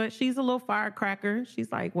her, but she's a little firecracker.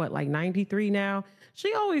 She's like 93 now.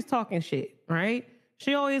 She always talking shit, right?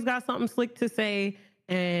 She always got something slick to say.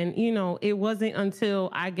 And, it wasn't until,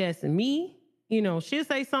 I guess, me, she'll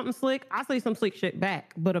say something slick. I say some slick shit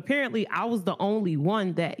back. But apparently I was the only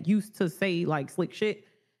one that used to say slick shit.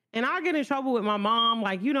 And I get in trouble with my mom.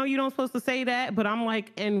 You don't supposed to say that. But I'm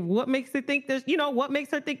like, and what makes her think that, what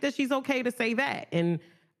makes her think that she's okay to say that? And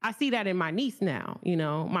I see that in my niece now.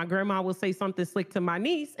 My grandma will say something slick to my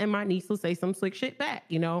niece and my niece will say some slick shit back.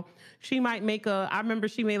 She might I remember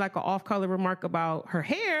she made an off-color remark about her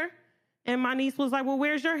hair. And my niece was like, well,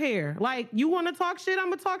 where's your hair? You want to talk shit? I'm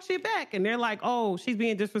going to talk shit back. And they're like, oh, she's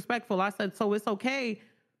being disrespectful. I said, so it's okay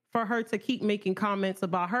for her to keep making comments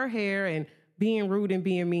about her hair and being rude and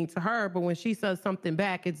being mean to her, but when she says something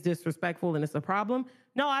back, it's disrespectful and it's a problem.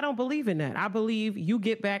 No, I don't believe in that. I believe you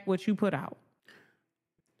get back what you put out.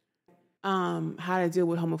 How to deal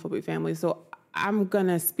with homophobic families. So I'm going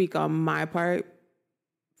to speak on my part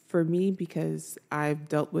for me because I've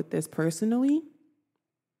dealt with this personally.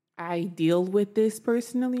 I deal with this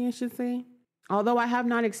personally, I should say. Although I have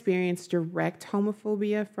not experienced direct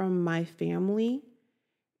homophobia from my family,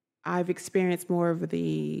 I've experienced more of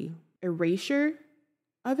the erasure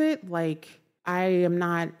of it. Like, I am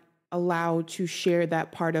not allowed to share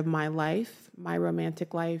that part of my life. My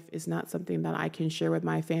romantic life is not something that I can share with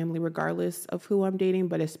my family, regardless of who I'm dating,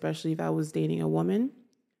 but especially if I was dating a woman.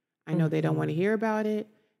 I know they don't want to hear about it.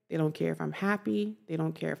 They don't care if I'm happy. They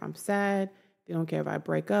don't care if I'm sad. They don't care if I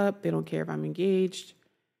break up. They don't care if I'm engaged.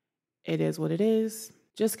 It is what it is.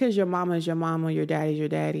 Just because your mama is your mama, your daddy's your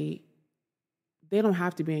daddy, they don't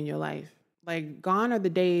have to be in your life. Like, gone are the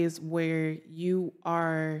days where you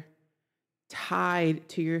are tied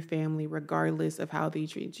to your family regardless of how they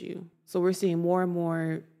treat you. So we're seeing more and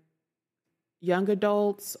more young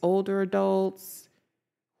adults, older adults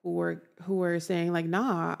who are saying like,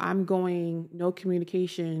 nah, I'm going no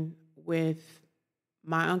communication with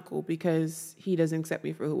my uncle because he doesn't accept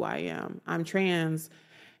me for who I am. I'm trans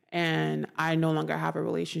and I no longer have a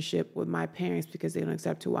relationship with my parents because they don't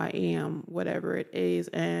accept who I am, whatever it is.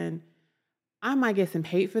 And I might get some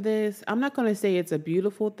hate for this. I'm not going to say it's a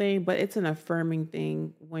beautiful thing, but it's an affirming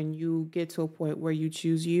thing when you get to a point where you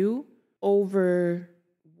choose you over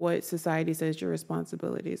what society says your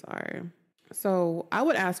responsibilities are. So I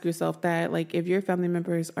would ask yourself that, like, if your family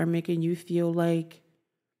members are making you feel like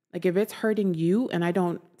if it's hurting you, and I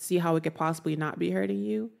don't see how it could possibly not be hurting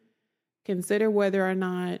you, consider whether or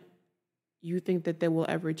not you think that they will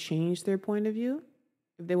ever change their point of view,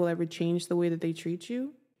 if they will ever change the way that they treat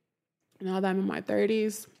you. Now that I'm in my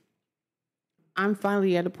 30s, I'm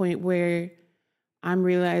finally at a point where I'm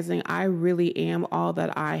realizing I really am all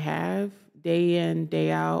that I have. Day in,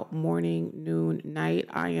 day out, morning, noon, night,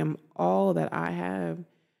 I am all that I have.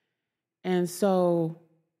 And so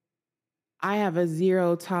I have a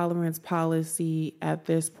zero tolerance policy at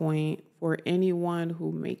this point for anyone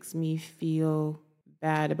who makes me feel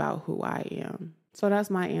bad about who I am. So that's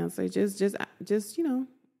my answer. Just you know,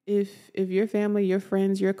 if your family, your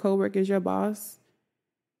friends, your coworkers, your boss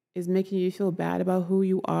is making you feel bad about who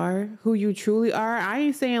you are, who you truly are. I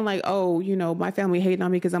ain't saying like, oh, you know, my family hating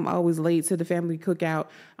on me because I'm always late to the family cookout.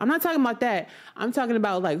 I'm not talking about that. I'm talking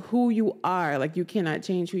about like who you are. Like, you cannot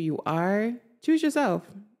change who you are. Choose yourself.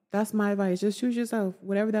 That's my advice. Just choose yourself,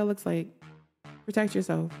 whatever that looks like. Protect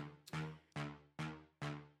yourself.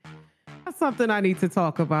 That's something I need to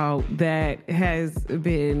talk about that has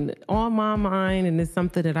been on my mind, and it's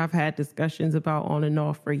something that I've had discussions about on and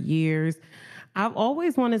off for years. I've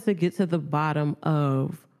always wanted to get to the bottom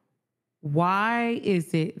of why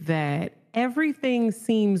is it that everything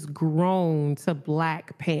seems grown to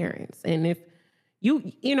Black parents? And if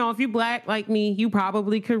if you're Black like me, you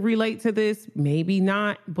probably could relate to this, maybe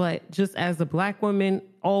not, but just as a Black woman,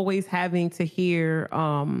 always having to hear,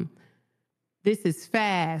 this is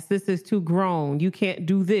fast, this is too grown, you can't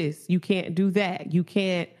do this, you can't do that, you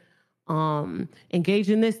can't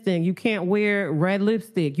engage in this thing, you can't wear red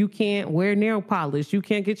lipstick, you can't wear nail polish, you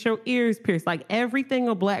can't get your ears pierced. Like, everything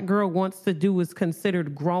a Black girl wants to do is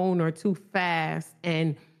considered grown or too fast,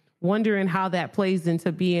 and wondering how that plays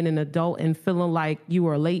into being an adult and feeling like you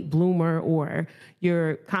are a late bloomer, or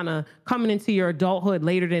you're kind of coming into your adulthood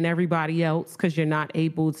later than everybody else because you're not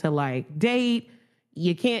able to like date.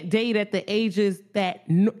 You can't date at the ages that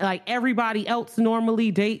like everybody else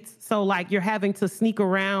normally dates. So like you're having to sneak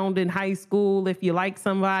around in high school if you like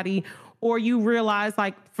somebody, or you realize,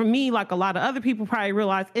 like for me, like a lot of other people probably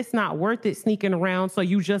realize it's not worth it sneaking around. So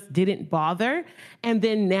you just didn't bother. And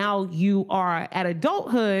then now you are at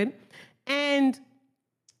adulthood and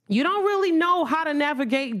you don't really know how to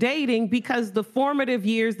navigate dating, because the formative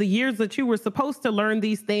years, the years that you were supposed to learn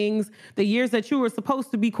these things, the years that you were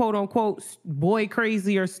supposed to be quote unquote boy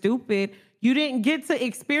crazy or stupid, you didn't get to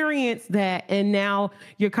experience that. And now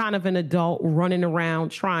you're kind of an adult running around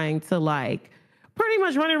trying to like pretty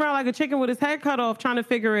much running around like a chicken with his head cut off, trying to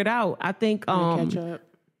figure it out. I think, catch up.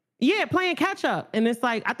 Yeah, playing catch up. And it's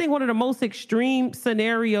like, I think one of the most extreme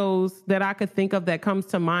scenarios that I could think of that comes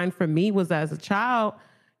to mind for me was as a child.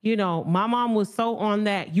 You know, my mom was so on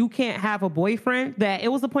that you can't have a boyfriend that it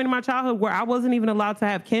was a point in my childhood where I wasn't even allowed to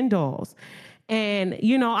have Ken dolls. And,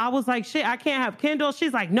 you know, I was like, shit, I can't have Ken dolls.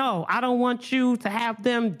 She's like, no, I don't want you to have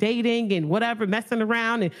them dating and whatever, messing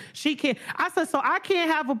around. And she can't. I said, so I can't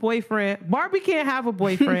have a boyfriend. Barbie can't have a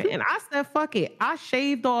boyfriend. And I said, fuck it. I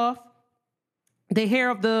shaved off the hair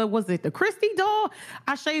of the Christy doll?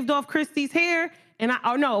 I shaved off Christy's hair. And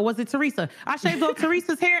was it Teresa? I shaved off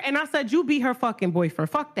Teresa's hair and I said, you be her fucking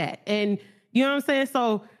boyfriend. Fuck that. And you know what I'm saying?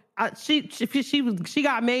 So she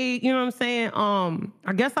got made, you know what I'm saying?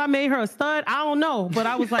 I guess I made her a stud. I don't know. But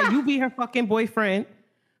I was like, you be her fucking boyfriend.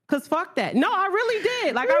 Cause fuck that. No, I really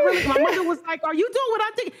did. Like my mother was like, are you doing what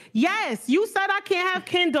I think? Yes, you said I can't have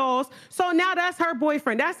Ken dolls. So now that's her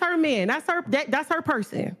boyfriend. That's her man. That's her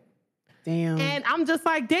person. Damn. And I'm just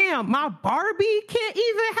like, damn, my Barbie can't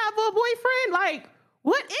even have a boyfriend? Like,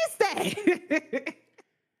 what is that?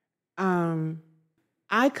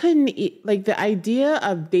 I couldn't like the idea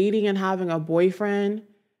of dating and having a boyfriend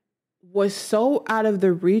was so out of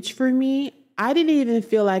the reach for me. I didn't even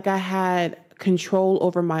feel like I had control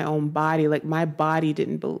over my own body. Like my body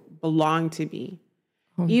didn't belong to me.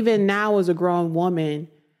 Even now as a grown woman,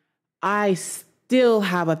 I still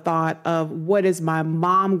have a thought of what is my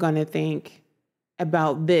mom gonna think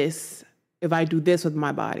about this if I do this with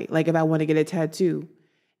my body. Like if I want to get a tattoo,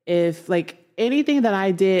 if like anything that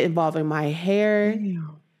I did involving my hair,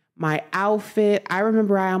 my outfit. I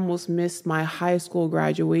remember I almost missed my high school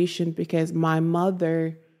graduation because my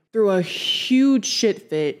mother threw a huge shit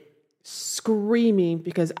fit screaming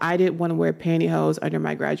because I didn't want to wear pantyhose under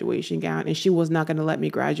my graduation gown. And she was not going to let me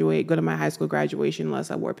go to my high school graduation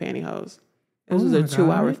unless I wore pantyhose. This was a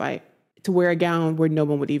 2-hour fight to wear a gown where no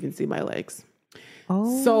one would even see my legs.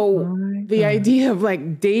 So the idea of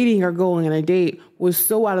like dating or going on a date was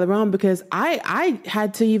so out of the realm because I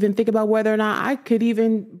had to even think about whether or not I could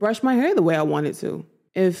even brush my hair the way I wanted to.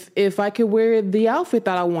 If I could wear the outfit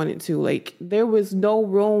that I wanted to. Like there was no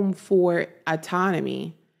room for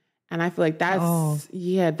autonomy. And I feel like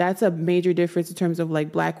that's a major difference in terms of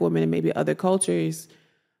like Black women and maybe other cultures.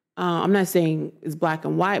 I'm not saying it's black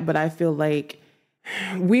and white, but I feel like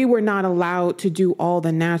we were not allowed to do all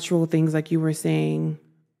the natural things like you were saying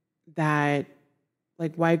that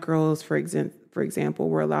like white girls, for example,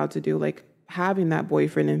 were allowed to do, like having that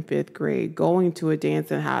boyfriend in 5th grade, going to a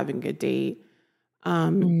dance and having a date,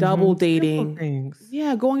 double dating.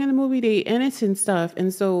 Yeah, going on a movie date, innocent stuff.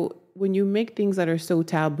 And so when you make things that are so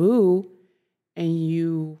taboo and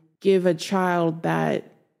you give a child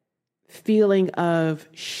that feeling of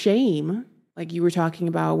shame, like you were talking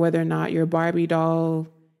about whether or not your Barbie doll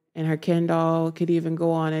and her Ken doll could even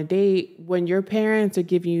go on a date, when your parents are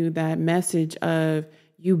giving you that message of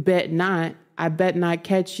you bet not, I bet not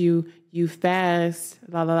catch you, you fast,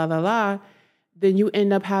 la, la, la, la, la, then you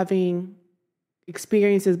end up having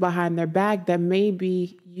experiences behind their back that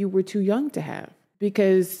maybe you were too young to have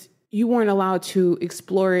because you weren't allowed to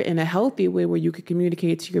explore it in a healthy way where you could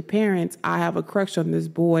communicate to your parents, I have a crush on this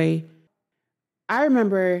boy. I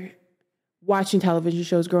remember watching television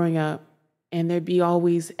shows growing up, and there'd be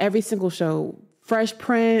always, every single show, Fresh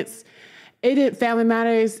Prince, Family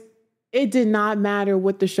Matters, it did not matter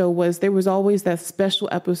what the show was. There was always that special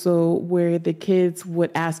episode where the kids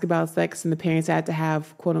would ask about sex and the parents had to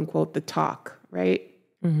have, quote unquote, the talk, right?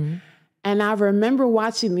 Mm-hmm. And I remember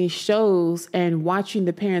watching these shows and watching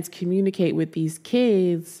the parents communicate with these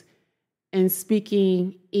kids and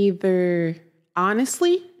speaking either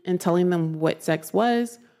honestly and telling them what sex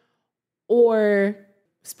was, or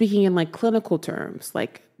speaking in like clinical terms,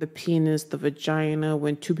 like the penis, the vagina,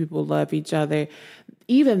 when two people love each other.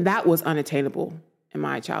 Even that was unattainable in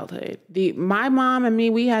my childhood. My mom and me,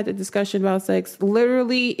 we had a discussion about sex.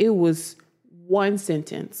 Literally, it was one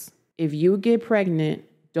sentence. If you get pregnant,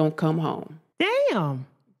 don't come home. Damn.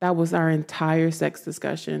 That was our entire sex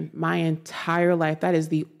discussion. My entire life. That is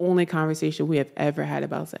the only conversation we have ever had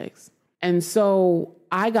about sex. And so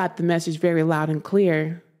I got the message very loud and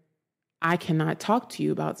clear. I cannot talk to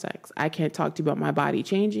you about sex. I can't talk to you about my body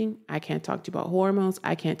changing. I can't talk to you about hormones.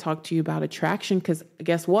 I can't talk to you about attraction because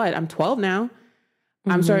guess what? I'm 12 now.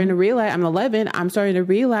 Mm-hmm. I'm starting to realize, I'm 11. I'm starting to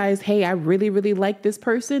realize, hey, I really, really like this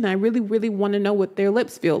person. I really, really want to know what their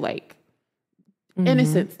lips feel like. Mm-hmm.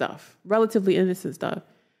 Innocent stuff, relatively innocent stuff.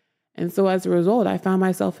 And so as a result, I found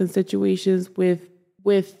myself in situations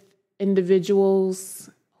with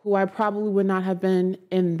individuals who I probably would not have been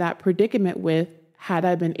in that predicament with had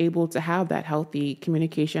I been able to have that healthy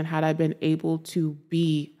communication, had I been able to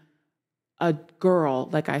be a girl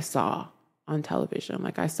like I saw on television,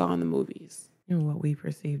 like I saw in the movies. You know, what we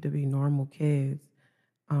perceive to be normal kids.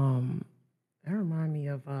 That reminds me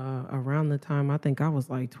of around the time I think I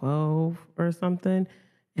was like 12 or something,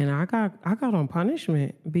 and I got on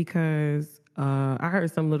punishment because I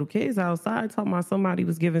heard some little kids outside talking about somebody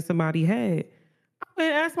was giving somebody head. I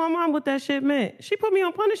went and asked my mom what that shit meant. She put me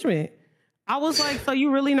on punishment. I was like, so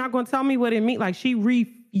you really not going to tell me what it means? Like, she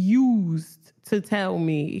refused to tell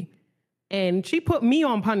me. and she put me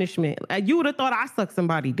on punishment. You would have thought I sucked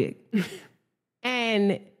somebody's dick.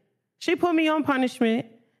 And she put me on punishment,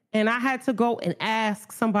 and I had to go and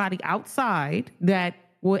ask somebody outside that,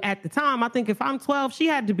 well, at the time, I think if I'm 12, she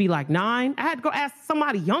had to be like 9. I had to go ask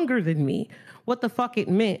somebody younger than me what the fuck it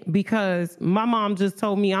meant, because my mom just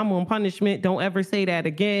told me I'm on punishment. Don't ever say that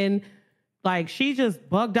again. Like, she just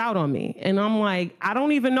bugged out on me. And I'm like, I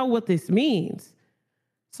don't even know what this means.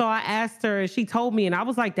 So I asked her, and she told me, and I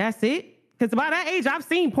was like, that's it? Because by that age, I've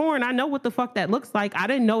seen porn. I know what the fuck that looks like. I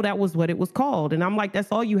didn't know that was what it was called. And I'm like,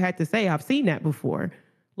 that's all you had to say. I've seen that before.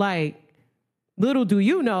 Like, little do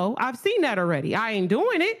you know, I've seen that already. I ain't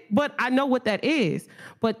doing it, but I know what that is.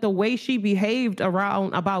 But the way she behaved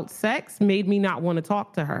about sex made me not want to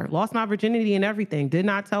talk to her. Lost my virginity and everything. Did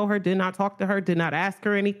not tell her, did not talk to her, did not ask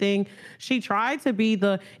her anything. She tried to be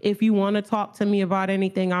the, if you want to talk to me about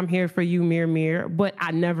anything, I'm here for you, mirror. But I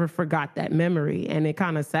never forgot that memory. And it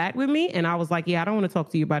kind of sat with me. And I was like, yeah, I don't want to talk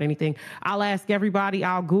to you about anything. I'll ask everybody,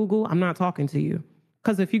 I'll Google. I'm not talking to you.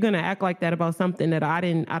 Because if you're going to act like that about something that I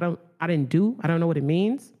didn't do, I don't know what it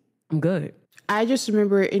means, I'm good. I just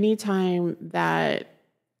remember anytime that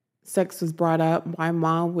sex was brought up, my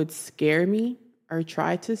mom would scare me or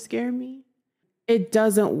try to scare me. It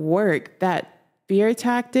doesn't work. That fear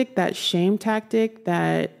tactic, that shame tactic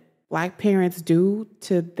that Black parents do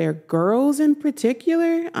to their girls in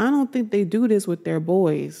particular, I don't think they do this with their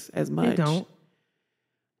boys as much. They don't.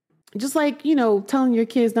 Just like, telling your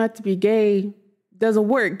kids not to be gay doesn't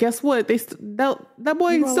work. Guess what? That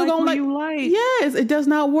boy still gonna like. Yes, it does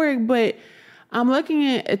not work. But I'm looking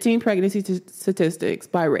at teen pregnancy statistics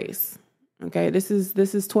by race. Okay, this is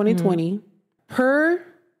 2020. Mm-hmm. Per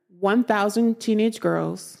 1,000 teenage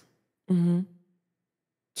girls, 2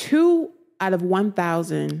 out of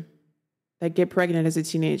 1,000 that get pregnant as a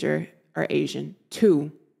teenager are Asian.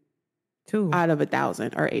 Two out of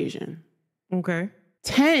 1,000 are Asian. Okay.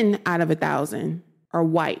 10 out of 1,000 are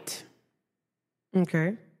white.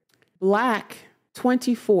 Okay. Black,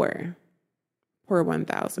 24 per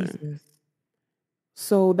 1,000.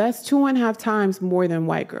 So that's 2.5 times more than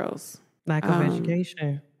white girls. Lack of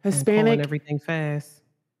education. Hispanic, and everything fast.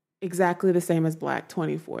 Exactly the same as Black,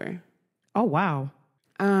 24. Oh, wow.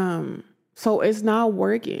 So it's not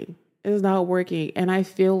working. It's not working. And I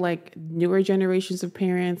feel like newer generations of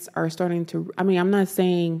parents are starting to, I'm not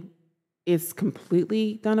saying it's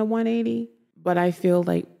completely done a 180, but I feel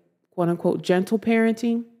like quote unquote gentle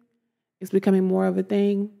parenting is becoming more of a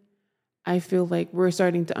thing. I feel like we're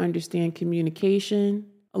starting to understand communication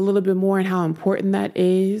a little bit more and how important that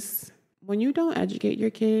is. When you don't educate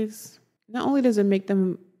your kids, not only does it make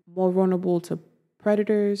them more vulnerable to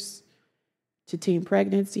predators, to teen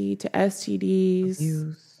pregnancy, to STDs,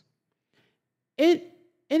 abuse. It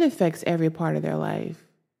affects every part of their life.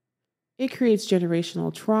 It creates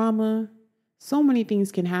generational trauma. So many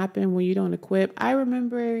things can happen when you don't equip. I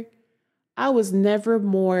remember I was never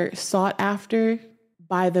more sought after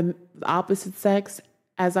by the opposite sex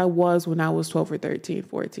as I was when I was 12 or 13,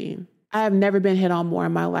 14. I have never been hit on more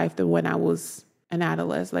in my life than when I was an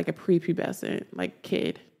adolescent, like a prepubescent, like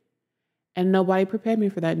kid. And nobody prepared me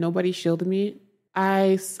for that. Nobody shielded me.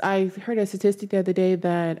 I heard a statistic the other day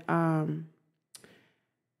that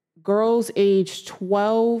girls aged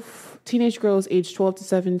 12, teenage girls aged 12 to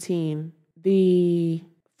 17, the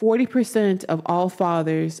 40% of all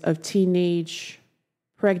fathers of teenage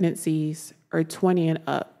pregnancies are 20 and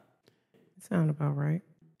up. Sound about right.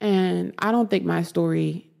 And I don't think my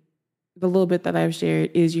story, the little bit that I've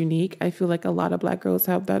shared, is unique. I feel like a lot of Black girls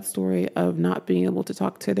have that story of not being able to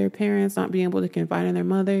talk to their parents, not being able to confide in their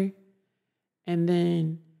mother. And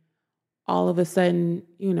then all of a sudden,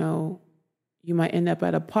 you might end up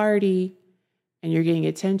at a party and you're getting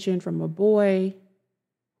attention from a boy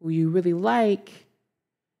who you really like.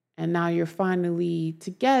 And now you're finally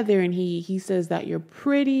together and he says that you're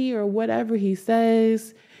pretty or whatever he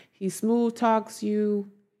says. He smooth talks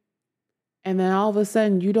you. And then all of a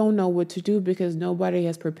sudden you don't know what to do because nobody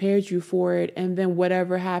has prepared you for it. And then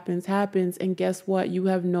whatever happens, happens. And guess what? You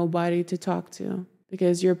have nobody to talk to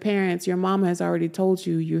because your parents, your mama has already told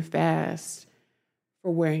you you're fast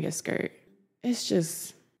for wearing a skirt. It's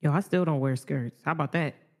just... Yo, I still don't wear skirts. How about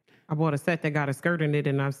that? I bought a set that got a skirt in it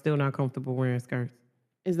and I'm still not comfortable wearing skirts.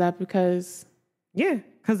 Is that because... Yeah,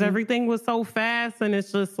 because everything was so fast and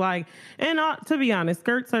it's just like, and to be honest,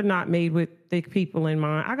 skirts are not made with thick people in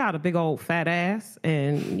mind. I got a big old fat ass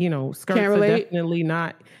and, skirts are definitely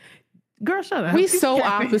not. Girl, shut up. We so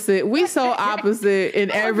opposite. We so opposite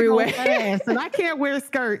in every way. And I can't wear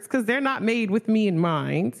skirts because they're not made with me in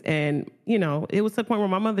mind. And, it was to the point where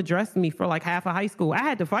my mother dressed me for like half of high school. I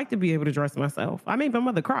had to fight to be able to dress myself. I made my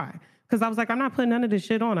mother cry Because I was like, I'm not putting none of this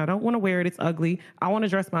shit on. I don't want to wear it. It's ugly. I want to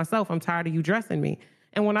dress myself. I'm tired of you dressing me.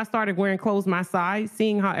 And when I started wearing clothes my size,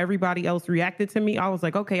 seeing how everybody else reacted to me, I was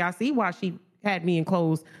like, okay, I see why she had me in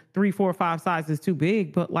clothes 3, 4, 5 sizes too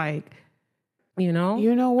big. But like, You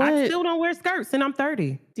know what? I still don't wear skirts and I'm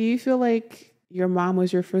 30. Do you feel like your mom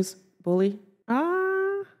was your first bully?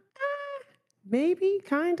 Maybe,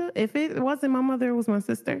 kind of. If it wasn't my mother, it was my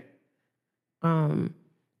sister.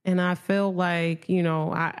 And I feel like,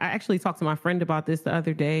 I actually talked to my friend about this the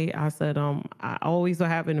other day. I said, I always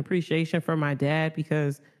have an appreciation for my dad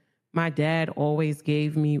because my dad always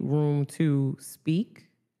gave me room to speak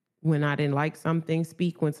when I didn't like something,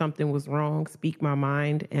 speak when something was wrong, speak my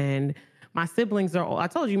mind. And my siblings are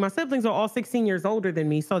all 16 years older than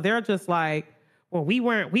me. So they're just like, well, we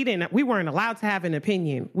weren't allowed to have an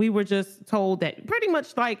opinion. We were just told that pretty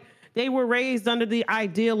much like they were raised under the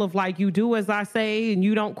ideal of like, you do as I say and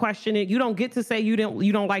you don't question it. You don't get to say you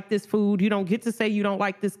don't like this food. You don't get to say you don't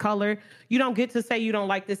like this color. You don't get to say you don't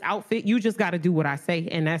like this outfit. You just got to do what I say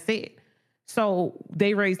and that's it. So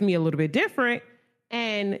they raised me a little bit different,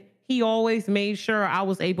 and he always made sure I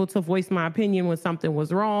was able to voice my opinion when something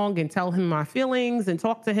was wrong and tell him my feelings and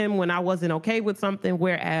talk to him when I wasn't okay with something.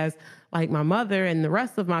 Whereas like my mother and the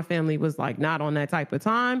rest of my family was like not on that type of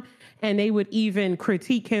time. And they would even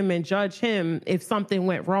critique him and judge him if something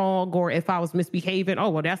went wrong or if I was misbehaving. Oh,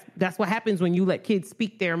 well, that's what happens when you let kids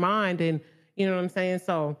speak their mind. And you know what I'm saying?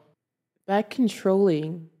 So that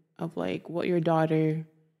controlling of like what your daughter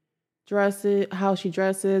dresses, how she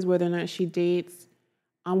dresses, whether or not she dates,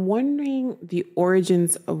 I'm wondering the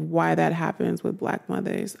origins of why that happens with Black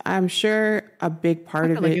mothers. I'm sure a big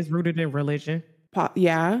part of it is rooted in religion.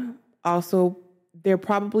 Yeah. Also, there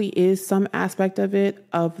probably is some aspect of it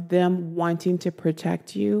of them wanting to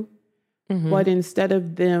protect you. Mm-hmm. But instead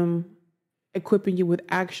of them equipping you with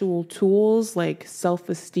actual tools like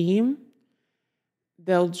self-esteem,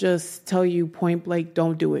 they'll just tell you point blank,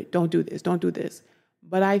 don't do it. Don't do this. Don't do this.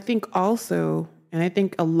 But I think also, and I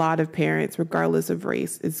think a lot of parents, regardless of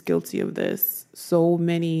race, is guilty of this. So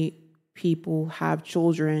many people have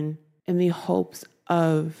children in the hopes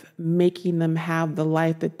of making them have the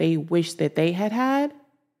life that they wish that they had had.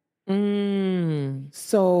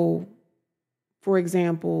 So, for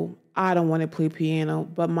example, I don't want to play piano,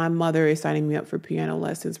 but my mother is signing me up for piano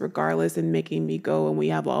lessons regardless and making me go, and we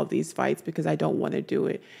have all of these fights because I don't want to do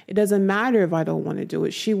it. It doesn't matter if I don't want to do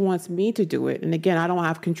it. She wants me to do it. And again, I don't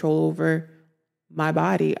have control over my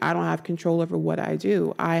body. I don't have control over what I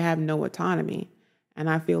do. I have no autonomy. And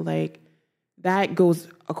I feel like that goes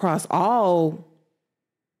across all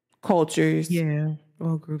cultures. Yeah,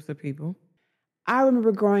 all groups of people. I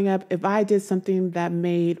remember growing up, if I did something that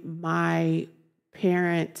made my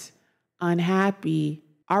parent unhappy,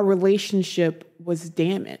 our relationship was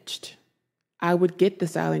damaged. I would get the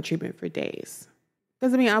silent treatment for days.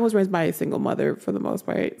 Because I was raised by a single mother for the most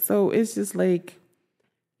part. So it's just like,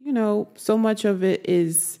 so much of it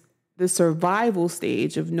is the survival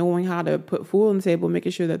stage of knowing how to put food on the table,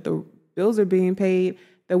 making sure that the bills are being paid,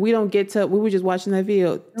 that we were just watching that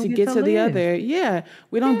video to get to the other. Yeah.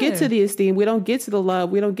 We don't get to the esteem. We don't get to the love.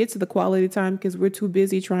 We don't get to the quality time because we're too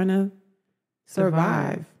busy trying to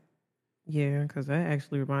survive. Yeah, because that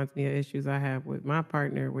actually reminds me of issues I have with my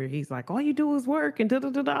partner where he's like, all you do is work and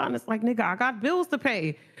da-da-da-da. And it's like, nigga, I got bills to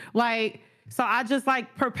pay. Like, so I just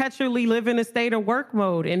like perpetually live in a state of work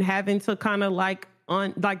mode and having to kind of like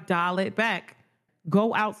dial it back.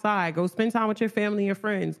 Go outside, go spend time with your family and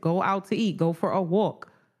friends, go out to eat, go for a walk.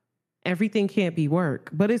 Everything can't be work,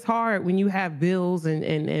 but it's hard when you have bills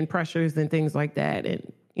and pressures and things like that.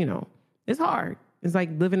 And, it's hard. It's like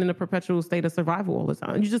living in a perpetual state of survival all the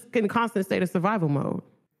time. You're just in a constant state of survival mode.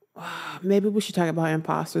 Maybe we should talk about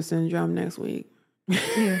imposter syndrome next week.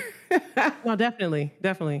 Yeah. No, definitely.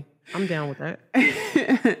 I'm down with that.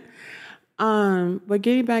 But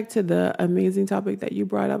getting back to the amazing topic that you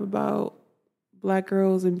brought up about Black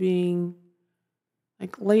girls and being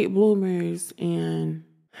like late bloomers and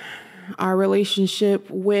our relationship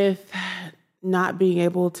with not being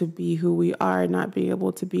able to be who we are, not being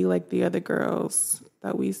able to be like the other girls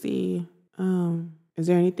that we see. Is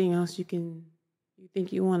there anything else you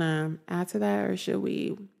think you want to add to that, or should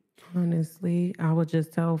we? Honestly, I would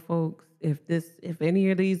just tell folks, if any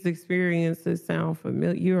of these experiences sound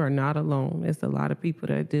familiar, you are not alone. It's a lot of people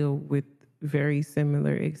that deal with very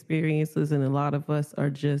similar experiences, and a lot of us are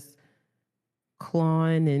just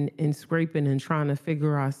clawing and scraping and trying to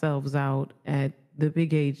figure ourselves out at the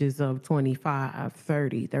big ages of 25,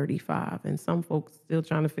 30, 35. And some folks still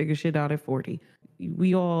trying to figure shit out at 40.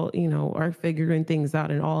 We all, are figuring things out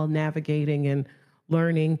and all navigating and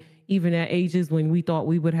learning, even at ages when we thought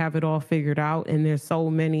we would have it all figured out. And there's so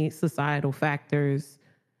many societal factors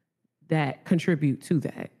that contribute to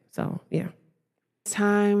that. So, yeah.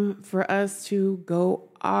 Time for us to go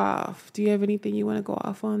off. Do you have anything you want to go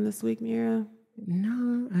off on this week, Mira?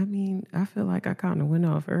 No, I mean, I feel like I kind of went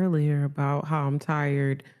off earlier about how I'm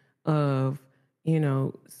tired of,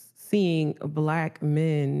 seeing Black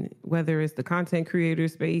men, whether it's the content creator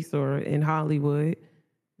space or in Hollywood,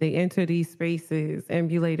 they enter these spaces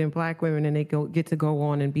emulating Black women, and they get to go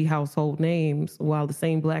on and be household names, while the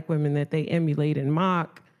same Black women that they emulate and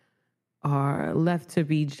mock are left to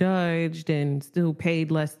be judged and still paid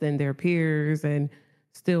less than their peers and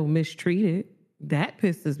still mistreated. That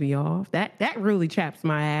pisses me off. That really chaps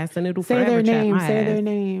my ass, and it'll say forever their name. Chap my say ass. their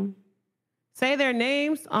name. Say their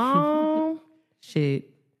names. Shit.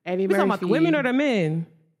 Eddie You Murphy. talking about the women or the men?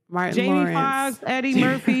 Martin Jamie Lawrence. Foxx, Eddie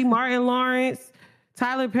Murphy, Martin Lawrence,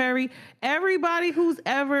 Tyler Perry, everybody who's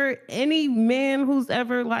ever, any man who's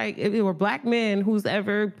ever or Black men who's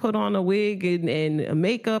ever put on a wig and a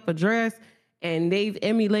makeup, a dress, and they've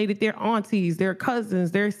emulated their aunties, their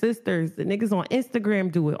cousins, their sisters. The niggas on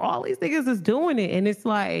Instagram do it. All these niggas is doing it. And it's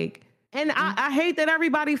like, and I hate that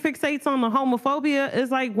everybody fixates on the homophobia.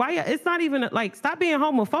 It's like, why? It's not even stop being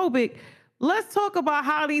homophobic. Let's talk about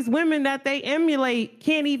how these women that they emulate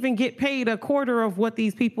can't even get paid a quarter of what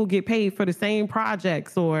these people get paid for the same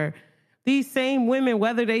projects, or these same women,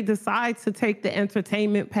 whether they decide to take the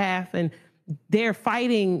entertainment path and they're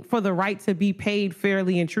fighting for the right to be paid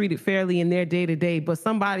fairly and treated fairly in their day-to-day, but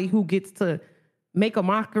somebody who gets to make a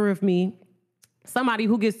mocker of me, somebody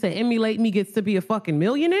who gets to emulate me gets to be a fucking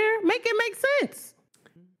millionaire? Make it make sense.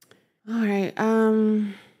 All right.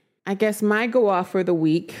 I guess my go off for the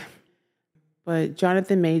week, but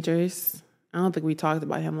Jonathan Majors, I don't think we talked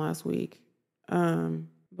about him last week.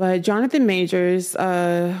 But Jonathan Majors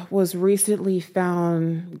was recently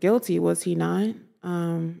found guilty, was he not?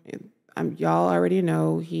 Y'all already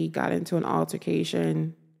know he got into an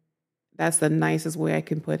altercation. That's the nicest way I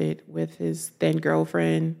can put it, with his then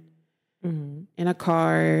girlfriend in a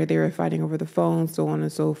car. They were fighting over the phone, so on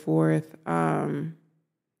and so forth. A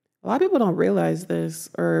lot of people don't realize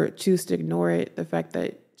this or choose to ignore it. The fact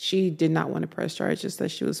that she did not want to press charges, that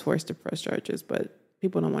she was forced to press charges, but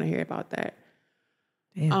people don't want to hear about that.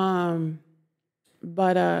 Damn.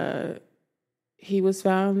 But he was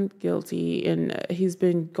found guilty, and he's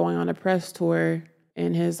been going on a press tour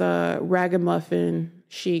in his ragamuffin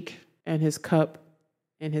chic and his cup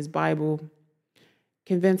and his Bible,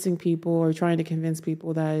 convincing people, or trying to convince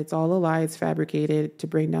people, that it's all a lie, it's fabricated to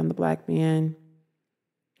bring down the Black man.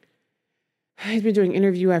 He's been doing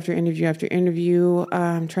interview after interview after interview,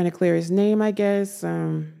 trying to clear his name, I guess.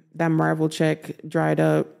 That Marvel check dried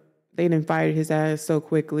up. They done fired his ass so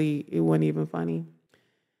quickly, it wasn't even funny.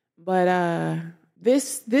 But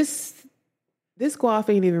this go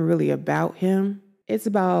off ain't even really about him. It's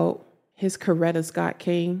about his Coretta Scott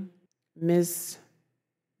King, Miss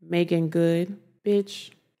Megan Good,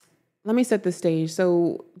 bitch. Let me set the stage.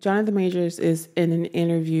 So Jonathan Majors is in an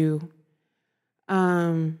interview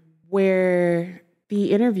where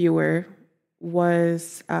the interviewer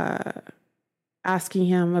was asking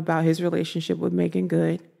him about his relationship with Megan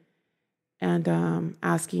Good, and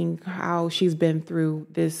asking how she's been through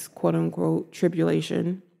this quote unquote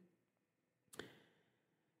tribulation.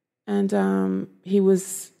 And he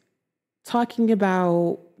was talking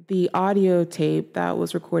about the audio tape that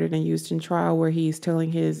was recorded and used in trial, where he's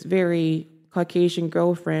telling his very Caucasian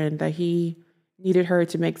girlfriend that he needed her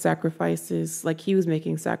to make sacrifices like he was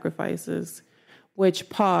making sacrifices, which,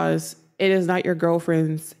 pause, it is not your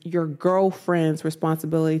girlfriend's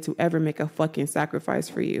responsibility to ever make a fucking sacrifice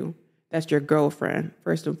for you. That's your girlfriend,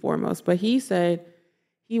 first and foremost. But he said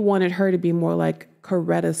he wanted her to be more like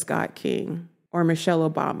Coretta Scott King or Michelle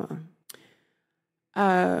Obama.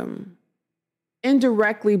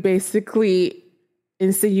 Indirectly, basically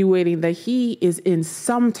insinuating that he is in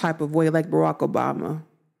some type of way like Barack Obama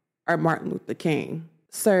or Martin Luther King.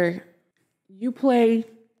 Sir, you play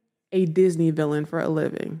a Disney villain for a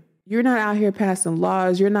living. You're not out here passing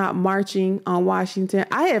laws. You're not marching on Washington.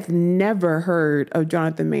 I have never heard of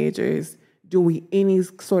Jonathan Majors doing any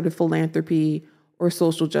sort of philanthropy or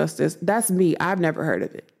social justice. That's me. I've never heard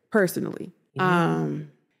of it, personally. Mm-hmm.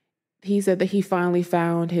 He said that he finally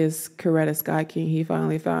found his Coretta Scott King. He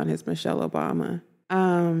finally found his Michelle Obama.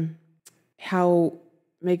 How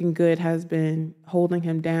Megan Good has been holding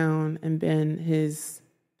him down and been his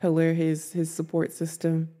pillar, his support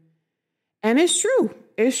system. And it's true.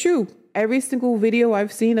 It's true. Every single video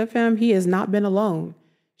I've seen of him, he has not been alone.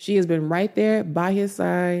 She has been right there by his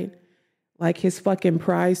side, like his fucking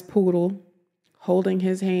prize poodle, holding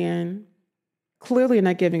his hand, clearly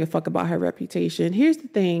not giving a fuck about her reputation. Here's the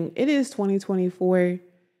thing. It is 2024.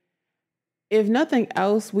 If nothing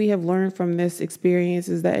else, we have learned from this experience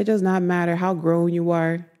is that it does not matter how grown you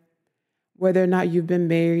are, whether or not you've been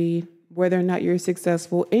married, whether or not you're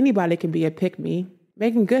successful, anybody can be a pick-me.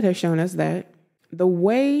 Meagan Good has shown us that. The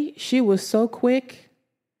way she was so quick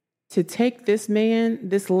to take this man,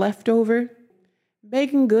 this leftover,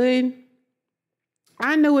 Meagan Good,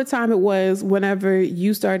 I know what time it was whenever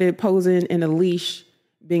you started posing in a leash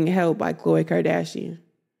being held by Khloe Kardashian.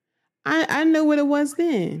 I know what it was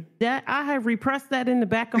then. That I have repressed that in the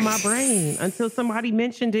back of my brain until somebody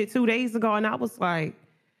mentioned it 2 days ago, and I was like,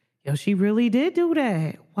 yo, she really did do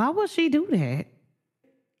that. Why would she do that?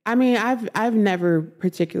 I mean, I've never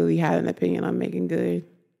particularly had an opinion on Meagan Good,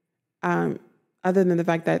 other than the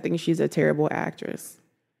fact that I think she's a terrible actress.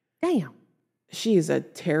 Damn. She is a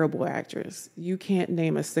terrible actress. You can't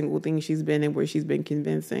name a single thing she's been in where she's been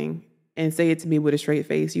convincing and say it to me with a straight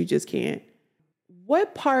face. You just can't.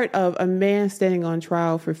 What part of a man standing on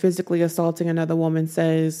trial for physically assaulting another woman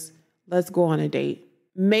says, let's go on a date?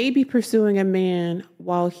 Maybe pursuing a man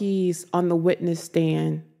while he's on the witness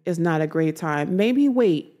stand is not a great time. Maybe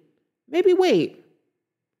wait.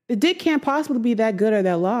 The dick can't possibly be that good or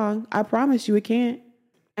that long. I promise you it can't.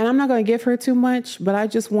 And I'm not going to give her too much, but I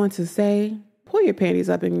just want to say, pull your panties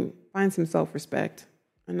up and find some self-respect.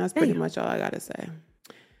 And that's pretty much all I got to say.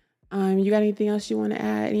 You got anything else you want to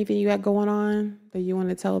add? Anything you got going on that you want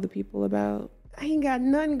to tell the people about? I ain't got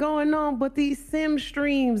nothing going on but these sim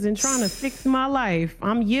streams and trying to fix my life.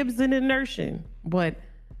 I'm yibs and inertia,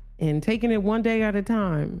 and taking it one day at a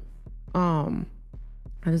time. I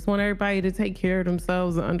just want everybody to take care of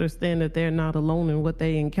themselves and understand that they're not alone in what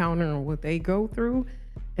they encounter or what they go through.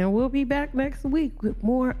 And we'll be back next week with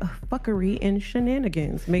more fuckery and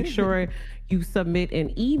shenanigans. Make sure you submit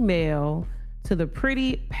an email to the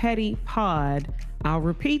Pretty Petty Pod. I'll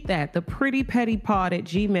repeat that, the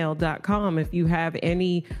prettypettypod@gmail.com. If you have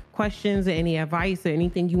any questions, or any advice, or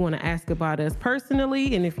anything you want to ask about us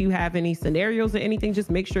personally, and if you have any scenarios or anything,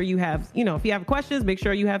 just make sure you have, if you have questions, make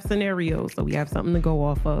sure you have scenarios so we have something to go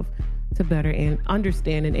off of to better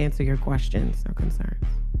understand and answer your questions or concerns.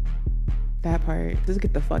 That part. Just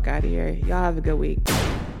get the fuck out of here. Y'all have a good week.